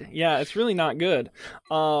did. Yeah, it's really not good.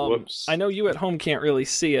 Whoops. I know you at home can't really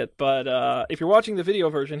see it, but if you're watching the video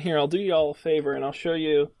version here, I'll do you all a favor and I'll show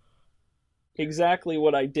you exactly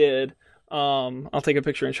what I did. I'll take a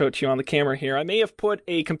picture and show it to you on the camera here. I may have put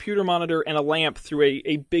a computer monitor and a lamp through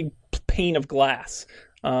a big pane of glass.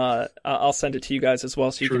 I'll send it to you guys as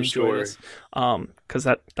well so you True can enjoy story. this. Because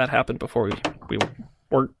that happened before we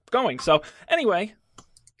were going. So anyway,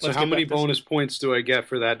 So let's how get many back to this. bonus points do I get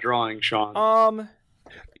for that drawing, Sean?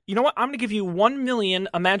 You know what? I'm going to give you 1 million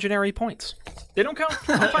imaginary points. They don't count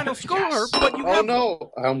for the final score, but you Oh have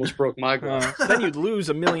no, I almost broke my glass. then you'd lose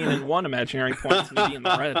 1,000,001 imaginary points and be in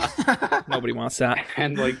the red. Nobody wants that.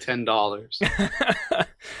 And like $10.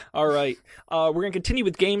 All right. We're going to continue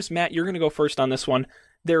with games. Matt, you're going to go first on this one.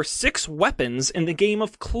 There are 6 weapons in the game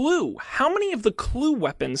of Clue. How many of the Clue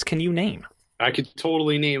weapons can you name? I could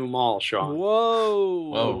totally name them all, Sean.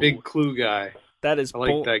 Whoa. Big Clue guy. That is I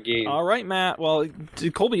like that game. All right, Matt. Well,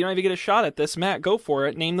 Colby, you don't even get a shot at this. Matt, go for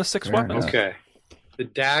it. Name the 6 Fair weapons. enough. Okay. The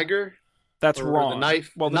dagger. That's Or wrong. the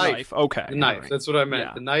knife. Well, the The knife. knife. Okay. The knife. All right. That's what I meant.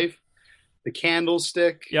 Yeah. The knife. The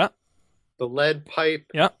candlestick. Yeah. The lead pipe.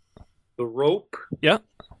 Yeah. The rope. Yeah.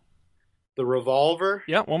 The revolver.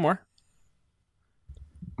 Yeah, one more.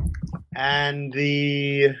 And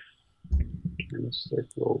the candlestick,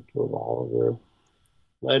 rope, revolver,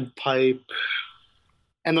 lead pipe,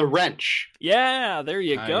 and the wrench. Yeah, there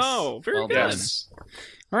you Nice. go. Very Well good. done. Yes.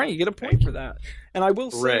 All right, you get a point for that. And I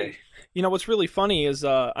will say, Hooray. you know, what's really funny is,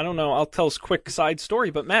 I don't know, I'll tell a quick side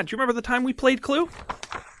story, but Matt, do you remember the time we played Clue?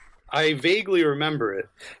 I vaguely remember it.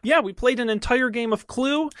 Yeah, we played an entire game of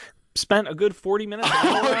Clue, spent a good 40 minutes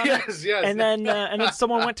Oh, on it, yes, yes. and then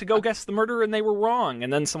someone went to go guess the murder and they were wrong,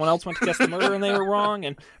 and then someone else went to guess the murder and they were wrong,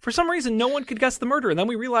 and for some reason no one could guess the murder, and then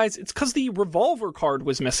we realized it's because the revolver card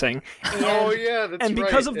was missing. And, Oh, yeah, that's and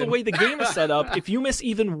because right. of the way the game is set up, if you miss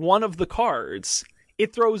even one of the cards,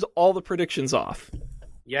 it throws all the predictions off.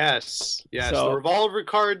 Yes, yes. So- The revolver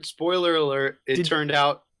card, spoiler alert, it Did- turned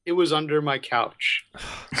out it was under my couch.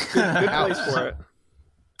 Good place for it.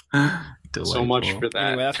 So much for that.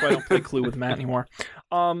 Anyway, that's why I don't play Clue with Matt anymore.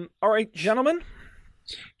 All right, gentlemen,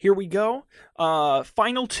 here we go.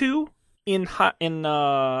 Final 2 in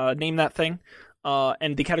Name That Thing,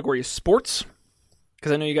 and the category is sports,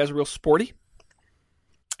 because I know you guys are real sporty.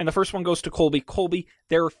 And the first one goes to Colby. Colby,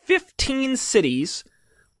 there are 15 cities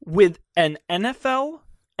with an NFL,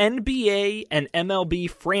 NBA, and MLB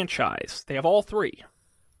franchise. They have all 3: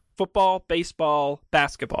 football, baseball,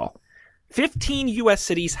 basketball. 15 U.S.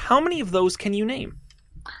 cities. How many of those can you name?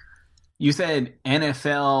 You said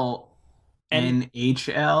NFL,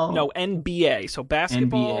 NHL? No, NBA. So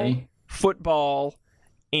basketball, NBA football,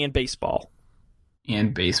 and baseball.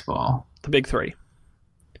 and baseball. The big 3.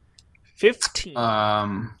 15.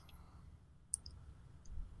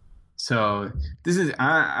 So this is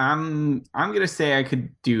I'm gonna say I could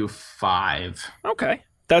do 5. Okay.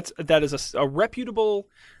 That is a reputable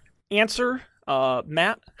answer.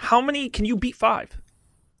 Matt, how many can you beat 5?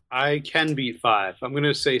 I can beat 5. I'm going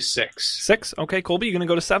to say 6. 6? Okay, Colby, you going to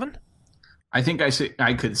go to 7? I think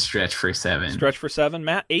I could stretch for 7. Stretch for 7.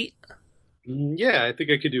 Matt, 8? Yeah, I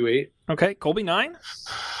think I could do 8. Okay, Colby, 9?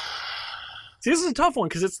 See, this is a tough one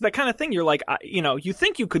because it's that kind of thing you're like, you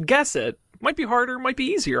think you could guess it. Might be harder, might be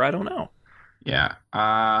easier. I don't know. Yeah.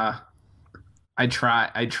 I try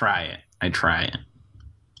it.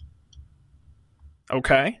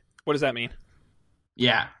 Okay. What does that mean?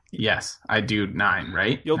 Yeah. Yes. I do 9,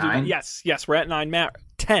 right? You'll 9? do yes. We're at 9. Matt,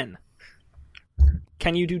 10.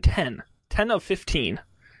 Can you do 10? 10 of 15.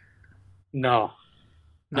 No.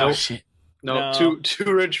 No. Oh, shit. No, No.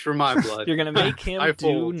 too rich for my blood. You're gonna make him I do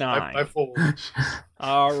fold. 9. I fold.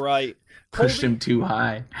 All right, Pushed Colby. him too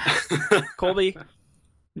high. Colby,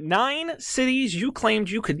 9 cities you claimed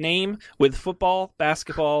you could name with football,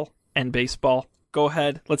 basketball, and baseball. Go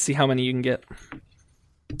ahead. Let's see how many you can get.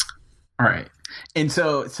 All right. And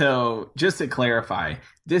so just to clarify,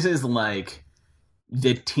 this is like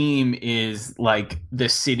the team is like the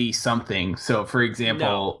city something. So for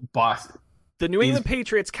example, Boston, The New England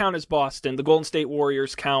Patriots count as Boston. The Golden State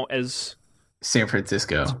Warriors count as San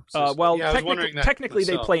Francisco. well. Yeah, I was wondering that Technically,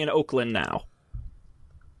 they myself. play in Oakland now.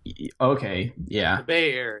 Okay. Yeah. The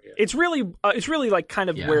Bay Area. It's really like kind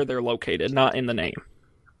of Yeah. where they're located, not in the name.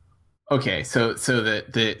 Okay. So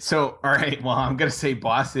all right. Well, I'm gonna say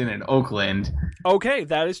Boston and Oakland. Okay,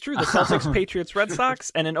 that is true. The Celtics, Patriots, Red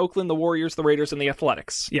Sox, and in Oakland, the Warriors, the Raiders, and the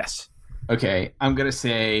Athletics. Yes.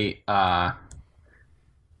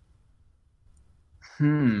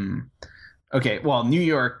 Okay, well, New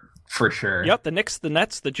York for sure. Yep, the Knicks, the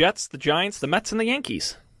Nets, the Jets, the Giants, the Mets, and the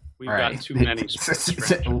Yankees. We've All got right. too many sports.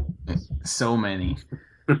 Frank. So many.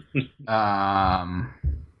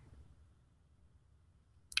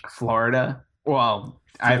 Florida. Well,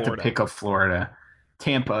 I have to Florida. pick a Florida.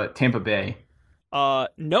 Tampa Bay.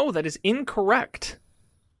 No, that is incorrect.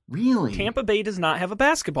 Really? Tampa Bay does not have a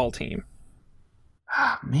basketball team.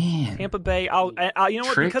 Oh, man. Tampa Bay, you know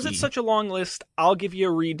what? Because Tricky. it's such a long list, I'll give you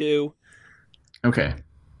a redo. Okay.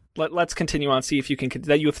 Let's continue on. See if you can.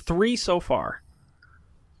 You have 3 so far.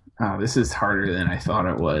 Oh, this is harder than I thought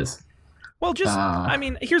it was. Well,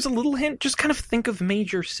 here's a little hint. Just kind of think of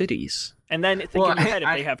major cities, and then think in your head if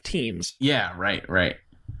they have teams. Yeah, right.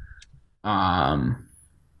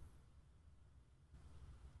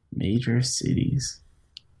 Major cities.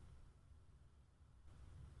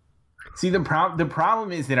 See, the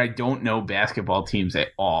problem is that I don't know basketball teams at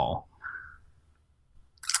all,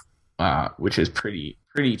 which is pretty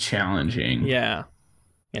challenging. Yeah,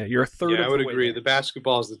 you're a third. Yeah, of I would the way agree. there. The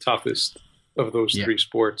basketball is the toughest of those 3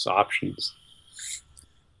 sports options.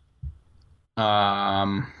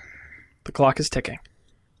 The clock is ticking.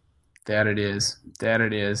 That it is.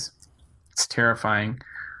 It's terrifying.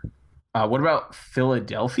 What about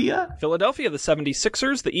Philadelphia? Philadelphia, the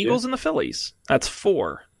 76ers, the Eagles, and the Phillies. That's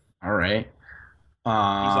 4. All right. He's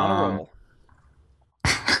on a roll.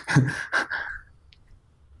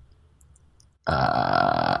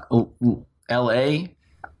 L.A.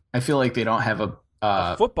 I feel like they don't have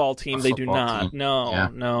A football team, they do football not. team. No, Yeah.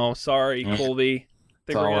 no. Sorry, Yeah. Colby. I think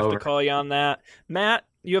It's we're all gonna have over. to call you on that. Matt,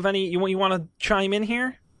 you have any? You want to chime in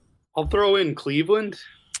here? I'll throw in Cleveland.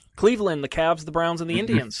 Cleveland, the Cavs, the Browns, and the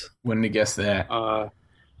Indians. Wouldn't have guessed that.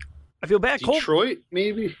 I feel bad. Detroit,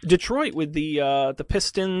 maybe. Detroit with the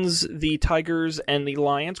Pistons, the Tigers, and the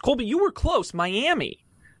Lions. Colby, you were close. Miami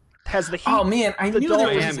has the Heat. Oh man, I the knew there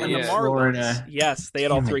Dolphins was Miami, and the yeah. Marlins. Florida. Yes, they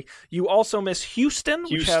had all Damn it. 3. You also miss Houston,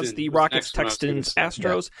 which has Houston the was Rockets, next one I was gonna Texans, say.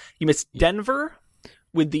 Astros. You miss Denver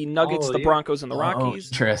with the Nuggets, Oh, the yeah. Broncos, and the Oh,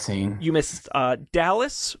 Rockies. interesting. You missed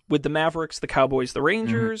Dallas with the Mavericks, the Cowboys, the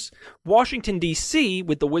Rangers. Washington, D.C.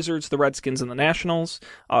 with the Wizards, the Redskins, and the Nationals.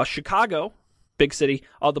 Chicago, big city.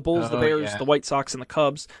 The Bulls, the Oh, Bears, yeah. the White Sox, and the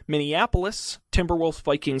Cubs. Minneapolis, Timberwolves,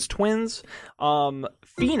 Vikings, Twins.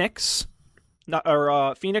 Phoenix.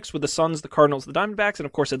 Phoenix with the Suns, the Cardinals, the Diamondbacks, and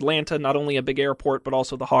of course Atlanta, not only a big airport, but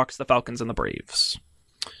also the Hawks, the Falcons, and the Braves.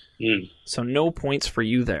 So no points for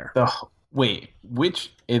you there. Wait,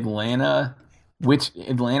 which Atlanta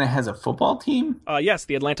has a football team? Yes,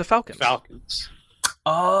 the Atlanta Falcons. Falcons.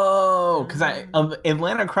 Oh, because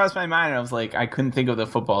Atlanta crossed my mind. I was like, I couldn't think of the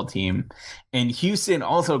football team, and Houston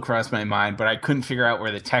also crossed my mind, but I couldn't figure out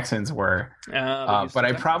where the Texans were. But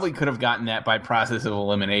I probably could have gotten that by process of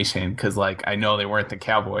elimination because, like, I know they weren't the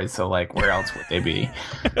Cowboys, so like, where else would they be?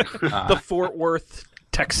 the Fort Worth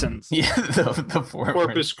Texans. Yeah, the Fort Worth.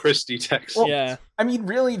 Corpus Christi, Texas. Well, Yeah. I mean,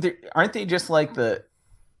 really, aren't they just like the?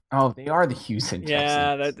 Oh, they are the Houston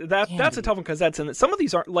Yeah, Texans. that's a tough one because that's in some of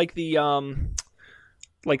these aren't like the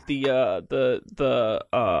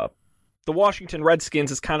Washington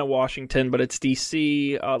Redskins is kind of Washington, but it's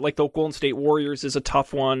DC. Like the Golden State Warriors is a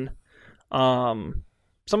tough one. Some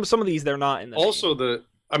of these they're not in the Also, the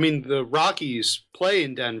Rockies play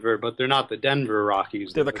in Denver, but they're not the Denver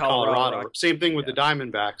Rockies. They're the Colorado Rockies. Same thing with the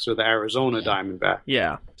Diamondbacks or the Arizona Diamondbacks.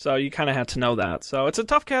 Yeah, so you kind of had to know that. So it's a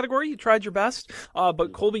tough category. You tried your best,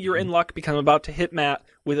 but Colby, you're in luck because I'm about to hit Matt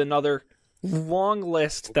with another long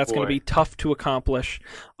list that's going to boy. be tough to accomplish.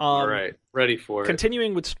 All right, ready for it.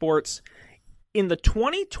 Continuing with sports, in the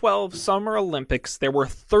 2012 Summer Olympics, there were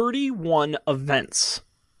 31 events.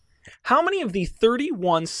 How many of the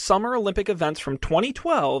 31 Summer Olympic events from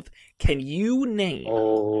 2012 can you name?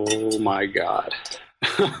 Oh my God.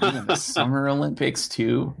 Even the Summer Olympics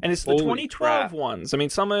too. And it's the Holy 2012 crap. ones. I mean,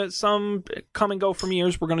 some come and go from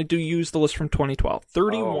years. We're going to use the list from 2012.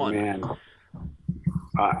 31. Oh, man.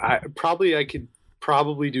 I could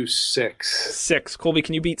probably do 6. 6. Colby,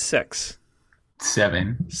 can you beat 6?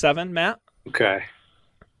 7. 7, Matt? Okay.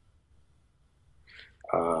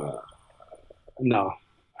 No,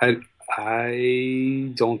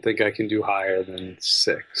 I don't think I can do higher than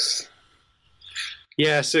 6.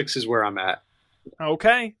 Yeah, 6 is where I'm at.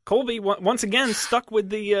 Okay. Colby, once again, stuck with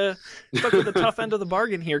the tough end of the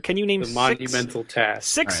bargain here. Can you name The 6? monumental task.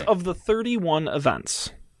 6 All right. of the 31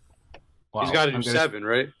 events. Wow. He's got to do I'm gonna- 7,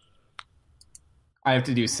 right? I have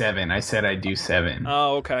to do 7. I said I'd do 7.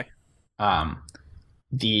 Oh, okay.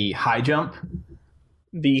 The high jump,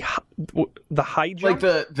 The high jump? like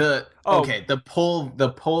the Oh. okay, the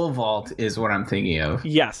pole vault is what I'm thinking of.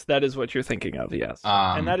 Yes, that is what you're thinking of, yes.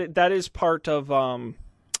 Um, And that is part of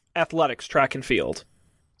athletics, track and field.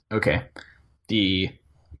 Okay. The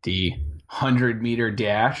 100-meter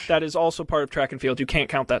dash. That is also part of track and field. You can't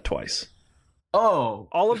count that twice. Oh.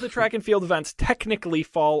 All of the track and field events technically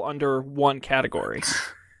fall under one category.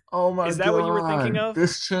 Oh my god. Is that what you were thinking of?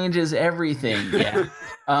 This changes everything. Yeah.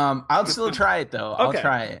 I'll still try it though. I'll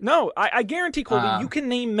try it. No, I guarantee, Colby, you can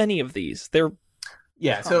name many of these. They're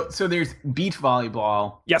so there's beach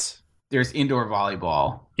volleyball. Yes. There's indoor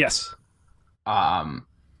volleyball. Yes.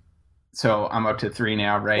 So I'm up to 3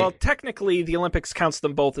 now, right? Well, technically, the Olympics counts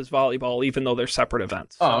them both as volleyball, even though they're separate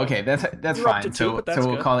events. Oh, okay, that's You're up to fine. 2, So but that's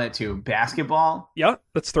we'll good. call that 2. Basketball. Yeah,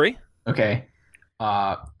 that's 3. Okay.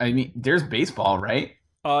 I mean, there's baseball, right?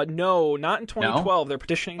 No, not in 2012. No? They're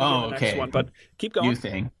petitioning to do the next okay. one, but keep going. New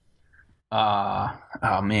thing.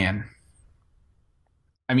 Oh man.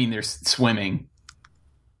 I mean, there's swimming,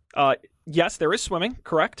 Yes, there is swimming.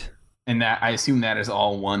 Correct. and that I assume that is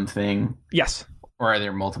all one thing, Yes. or are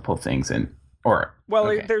there multiple things? Well,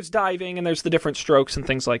 okay. there's diving and there's the different strokes and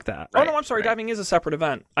things like that. Right, Oh no, I'm sorry. right. Diving is a separate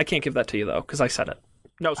event. I can't give that to you though because I said it.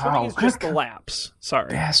 No, swimming Oh, is just the good. laps.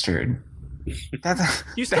 Sorry. Bastard. That's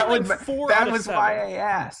You still named 4 that out of was 7. why I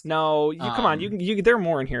asked. No, you come on. You there are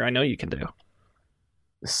more in here. I know you can do.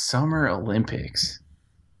 The Summer Olympics.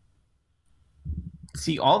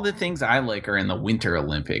 See, all the things I like are in the Winter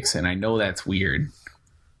Olympics, and I know that's weird.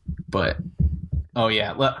 But there's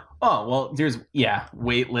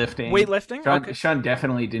weightlifting. Weightlifting. Sean, Okay. Sean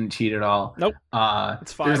definitely didn't cheat at all. Nope.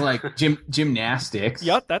 It's fine. There's like gymnastics.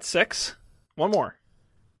 Yep, that's 6. One more.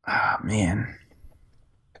 Ah, man.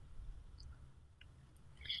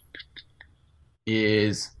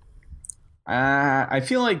 I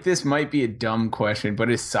feel like this might be a dumb question, but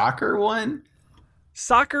is soccer one?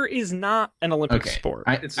 Soccer is not an Olympic Okay. sport.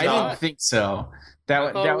 I It's didn't not. think so. I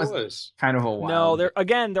thought That it was kind of a wild. No,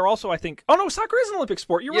 they're also, I think. Oh no, soccer is an Olympic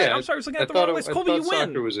sport. You're right. Yeah, I'm sorry, I was looking I at the thought wrong list. Colby, you soccer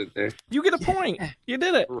win. was in there. You get a point. You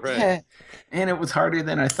did it. Right. Yeah. And it was harder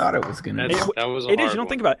than I thought it was going to be. That was a It is. hard You don't one.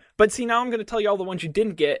 think about it. But see, now I'm going to tell you all the ones you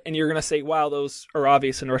didn't get, and you're going to say, "Wow, those are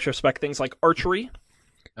obvious in retrospect." Things like archery,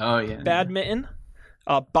 Oh, yeah. badminton,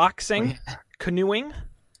 boxing, canoeing,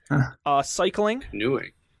 cycling,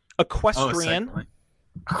 Canoeing. equestrian, cycling.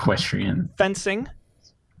 Equestrian. fencing.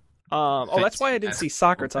 That's why I didn't see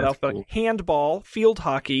soccer. It's not That's alphabetical. cool. Handball, field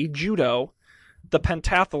hockey, judo, the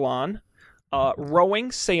pentathlon,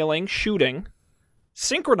 rowing, sailing, shooting,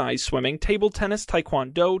 synchronized swimming, table tennis,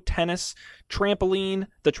 taekwondo, tennis, trampoline,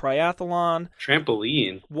 the triathlon,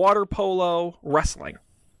 Trampoline. water polo, wrestling,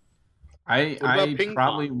 I about ping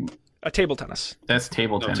probably table tennis. that's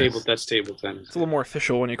table No, tennis. that's table tennis. It's a little more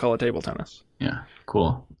official when you call it table tennis. Yeah,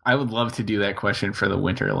 cool. I would love to do that question for the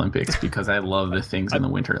Winter Olympics because I love the things in the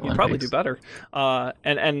Winter Olympics. You'd probably do better.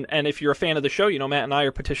 And if you're a fan of the show, you know Matt and I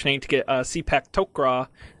are petitioning to get CPAC Tokra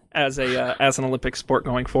as an Olympic sport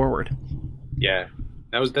going forward. Yeah.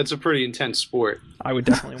 That's a pretty intense sport. I would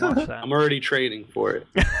definitely watch that. I'm already training for it.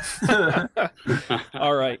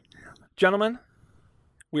 All right, gentlemen,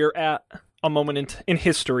 we're at a moment in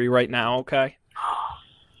history right now. Okay,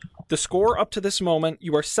 the score up to this moment,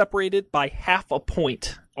 you are separated by half a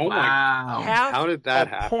point. Oh my! Wow. Half How did that a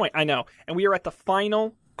happen? point. I know, and we are at the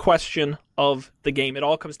final question of the game. It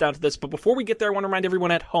all comes down to this. But before we get there, I want to remind everyone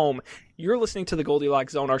at home, you're listening to the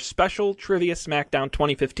Goldilocks Zone, our special Trivia Smackdown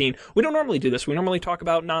 2015. We don't normally do this. We normally talk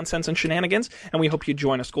about nonsense and shenanigans, and we hope you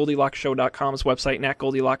join us. GoldilocksShow.com's website, and at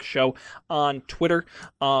Goldilocks Show on Twitter.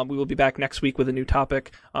 We will be back next week with a new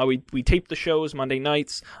topic. We tape the shows Wednesday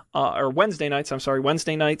nights,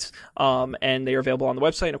 and they are available on the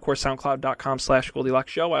website, and of course,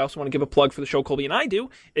 SoundCloud.com/Goldilocks Show. I also want to give a plug for the show Colby and I do.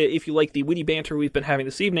 If you like the witty banter we've been having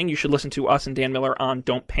this evening, you should listen to us and Dan Miller on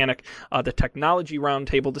Don't Panic, the technology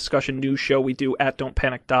roundtable discussion news show we do at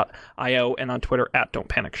don'tpanic.io and on Twitter at Don't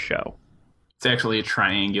Panic Show. It's actually a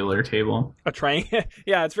triangular table. A triangle.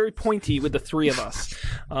 Yeah, it's very pointy with the three of us.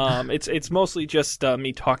 It's mostly just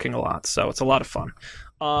me talking a lot, so it's a lot of fun.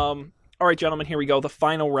 All right, gentlemen, here we go. The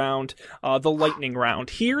final round, the lightning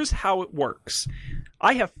round. Here's how it works.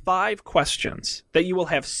 I have 5 questions that you will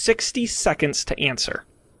have 60 seconds to answer.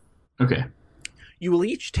 Okay. You will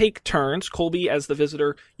each take turns. Colby, as the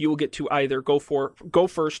visitor, you will get to either go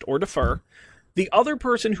first or defer. The other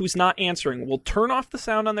person who's not answering will turn off the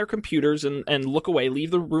sound on their computers and look away,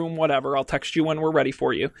 leave the room, whatever. I'll text you when we're ready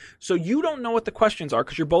for you. So you don't know what the questions are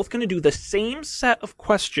because you're both going to do the same set of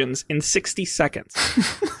questions in 60 seconds.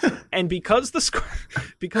 And because the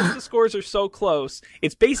scores are so close,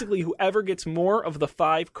 it's basically whoever gets more of the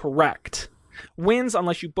 5 correct wins,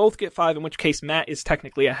 unless you both get 5, in which case Matt is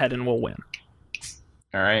technically ahead and will win.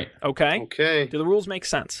 All right. Okay? Okay. Do the rules make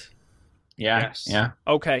sense? Yeah. Yes. Yeah.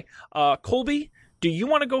 Okay. Colby, do you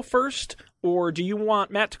want to go first, or do you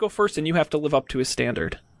want Matt to go first and you have to live up to his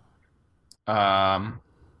standard? Are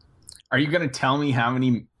you going to tell me how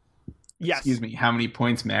many? Yes. Excuse me. How many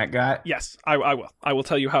points Matt got? Yes, I will. I will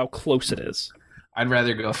tell you how close it is. I'd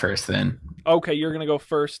rather go first then. Okay, you're going to go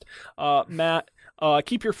first. Matt,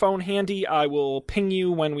 keep your phone handy. I will ping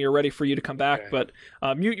you when we are ready for you to come back, but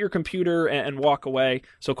mute your computer and walk away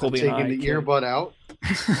so Colby and I taking the earbud out.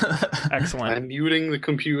 Excellent. I'm muting the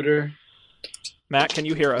computer. Matt, can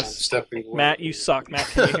you hear I'm us? stepping away. Matt, you suck. Matt,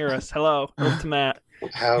 can you hear us? Hello. Over to Matt.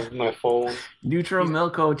 Have my phone. Neutral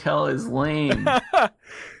Milk Hotel is lame.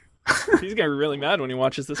 He's going to be really mad when he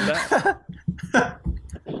watches this back.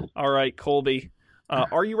 All right, Colby.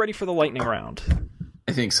 Are you ready for the lightning round?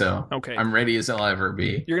 I think so. Okay. I'm ready as I'll ever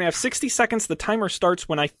be. You're going to have 60 seconds. The timer starts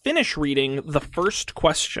when I finish reading the first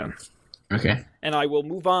question. Okay. And I will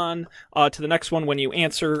move on to the next one when you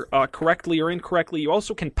answer correctly or incorrectly. You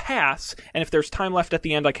also can pass, and if there's time left at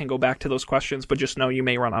the end, I can go back to those questions, but just know you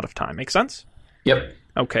may run out of time. Make sense? Yep.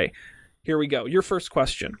 Okay. Here we go. Your first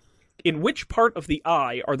question. In which part of the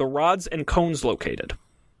eye are the rods and cones located?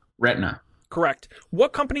 Retina. Correct.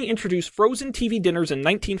 What company introduced frozen TV dinners in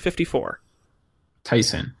 1954?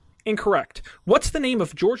 Tyson. Incorrect. What's the name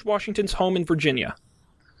of George Washington's home in Virginia?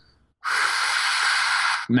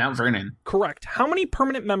 Mount Vernon. Correct. How many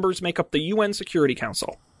permanent members make up the UN Security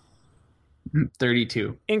Council?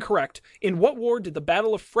 32. Incorrect. In what war did the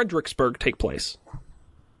Battle of Fredericksburg take place?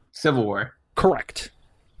 Civil War. Correct.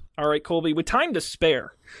 All right, Colby, with time to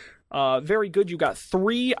spare. Very good. You got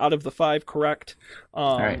 3 out of the 5 correct.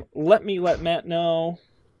 All right. Let Matt know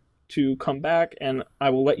to come back, and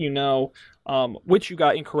I will let you know which you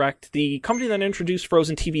got incorrect. The company that introduced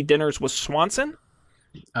frozen TV dinners was Swanson.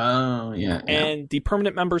 Oh, yeah. And the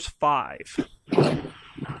permanent members 5.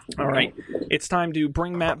 All right. It's time to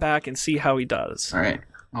bring Matt back and see how he does. All right.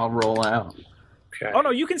 I'll roll out. Okay. Oh, no,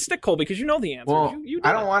 you can stick, Colby, because you know the answer. Well, you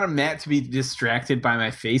I don't want Matt to be distracted by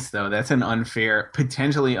my face, though. That's an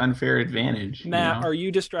potentially unfair advantage. Matt, are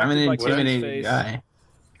you distracted I'm an by Colby's intimidating face? guy.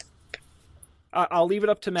 I'll leave it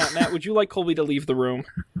up to Matt. Matt, would you like Colby to leave the room?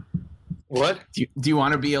 What? Do you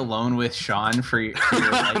want to be alone with Sean for your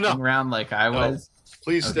lightning round like I was?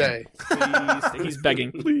 Please stay. Please stay. He's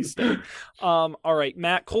begging. Please stay. All right,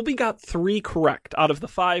 Matt. Colby got 3 correct out of the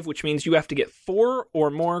 5, which means you have to get 4 or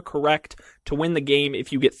more correct to win the game.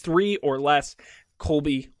 If you get 3 or less,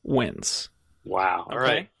 Colby wins. Wow. All Okay?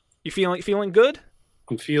 right. You feeling good?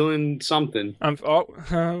 I'm feeling something.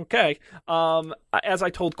 Okay. As I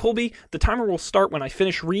told Colby, the timer will start when I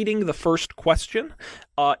finish reading the first question.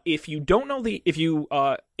 If you don't know if you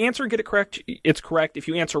answer and get it correct, it's correct. If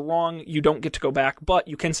you answer wrong, you don't get to go back, but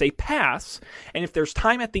you can say pass. And if there's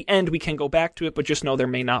time at the end, we can go back to it, but just know there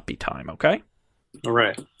may not be time, okay? All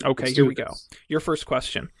right. Okay, Let's here do we go. this. Your first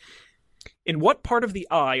question. In what part of the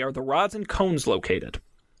eye are the rods and cones located?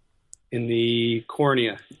 In the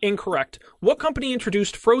cornea. Incorrect. What company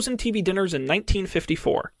introduced frozen TV dinners in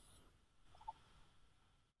 1954?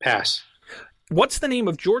 Pass. What's the name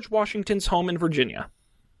of George Washington's home in Virginia?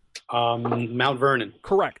 Mount Vernon.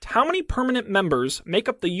 Correct. How many permanent members make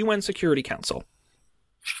up the UN Security Council?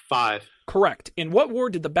 5. Correct. In what war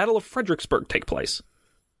did the Battle of Fredericksburg take place?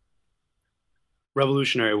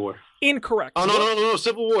 Revolutionary War. Incorrect. Oh, no.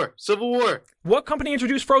 Civil War. Civil War. What company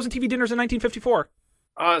introduced frozen TV dinners in 1954?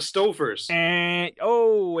 Stouffer's. And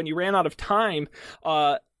you ran out of time.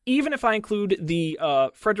 Even if I include the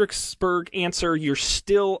Fredericksburg answer, you're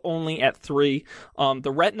still only at 3.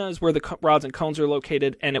 The retina is where the rods and cones are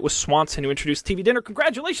located, and it was Swanson who introduced TV dinner.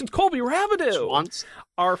 Congratulations, Colby Rabideau. Swanson.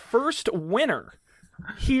 Our first winner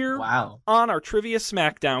here Wow. on our Trivia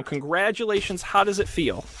Smackdown. Congratulations. How does it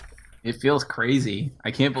feel? It feels crazy. I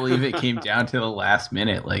can't believe it came down to the last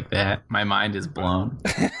minute like that. My mind is blown.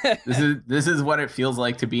 This is what it feels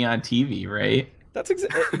like to be on TV, right?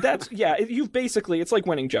 You've basically, it's like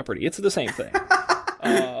winning Jeopardy. It's the same thing.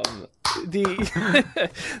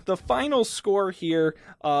 The final score here,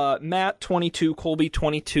 Matt 22, Colby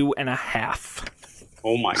 22.5.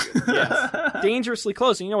 Oh my goodness. Yes. Dangerously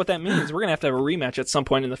close. And you know what that means? We're going to have a rematch at some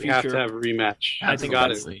point in the We future. have to have a rematch. I think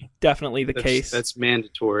that's that's definitely the case. That's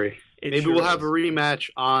mandatory. It Maybe sure we'll have is. a rematch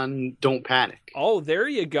on Don't Panic. Oh, there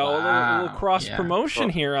you go. A Wow. little cross promotion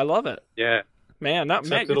here. I love it. Yeah. Man, Matt,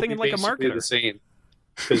 Except you're it'll thinking be like a basically marketer. the same,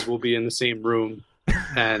 because we'll be in the same room,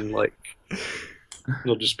 and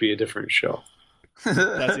it'll just be a different show.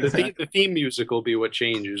 That's exactly. The theme music will be what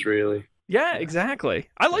changes, really. Yeah, exactly.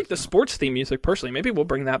 I like the sports theme music personally. Maybe we'll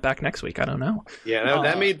bring that back next week. I don't know. Yeah,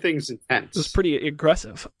 that made things intense. It was pretty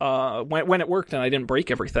aggressive when it worked and I didn't break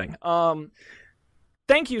everything.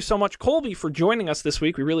 Thank you so much, Colby, for joining us this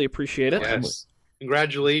week. We really appreciate it. Yes.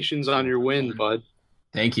 Congratulations on your win, bud.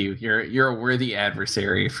 Thank you. You're a worthy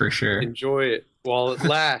adversary for sure. Enjoy it. While it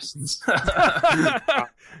lasts.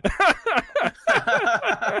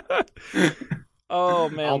 Oh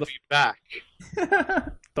man, I'll be back.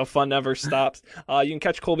 the fun never stops. You can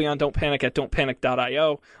catch Colby on Don't Panic at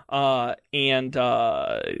don'tpanic.io. And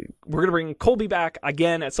we're going to bring Colby back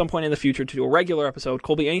again at some point in the future to do a regular episode.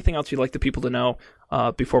 Colby, anything else you'd like the people to know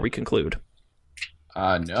before we conclude?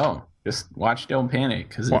 No. Just watch Don't Panic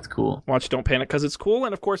because it's cool. Watch Don't Panic because it's cool.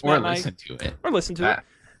 And of course, Matt listen to it. Or listen to it.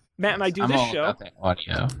 Matt and I do this show.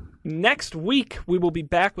 Audio. Next week, we will be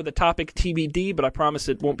back with a topic TBD, but I promise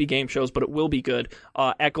it won't be game shows, but it will be good,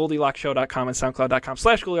 at GoldilocksShow.com and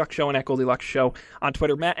SoundCloud.com/GoldilocksShow and at GoldilocksShow on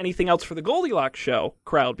Twitter. Matt, anything else for the Goldilocks Show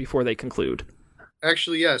crowd before they conclude?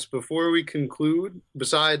 Actually, yes. Before we conclude,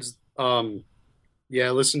 besides,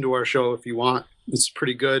 listen to our show if you want. It's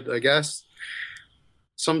pretty good, I guess.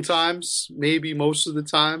 Sometimes, maybe most of the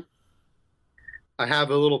time, I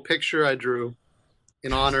have a little picture I drew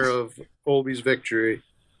in honor of Colby's victory.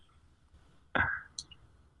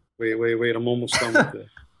 Wait, I'm almost done with it.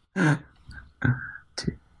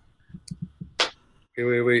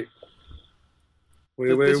 Wait.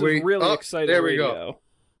 This is really exciting. There we radio.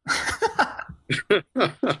 go.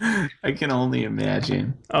 I can only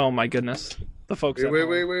imagine. Oh my goodness. The folks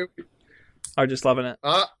Wait. are just loving it.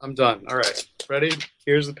 I'm done. All right. Ready?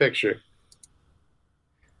 Here's the picture.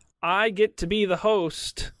 I get to be the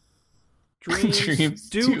host. Dreams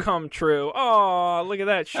do come true. Oh, look at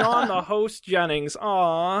that. Sean the host Jennings.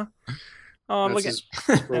 Aw. Oh, look at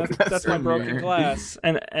that's my broken glass.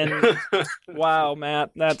 And wow, Matt,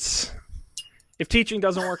 that's if teaching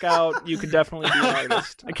doesn't work out, you could definitely be an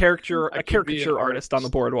artist. A caricature artist on the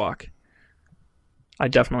boardwalk. I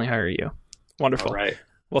definitely hire you. Wonderful. All right.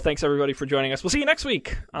 Well, thanks everybody for joining us. We'll see you next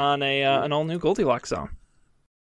week on an all-new Goldilocks Zone.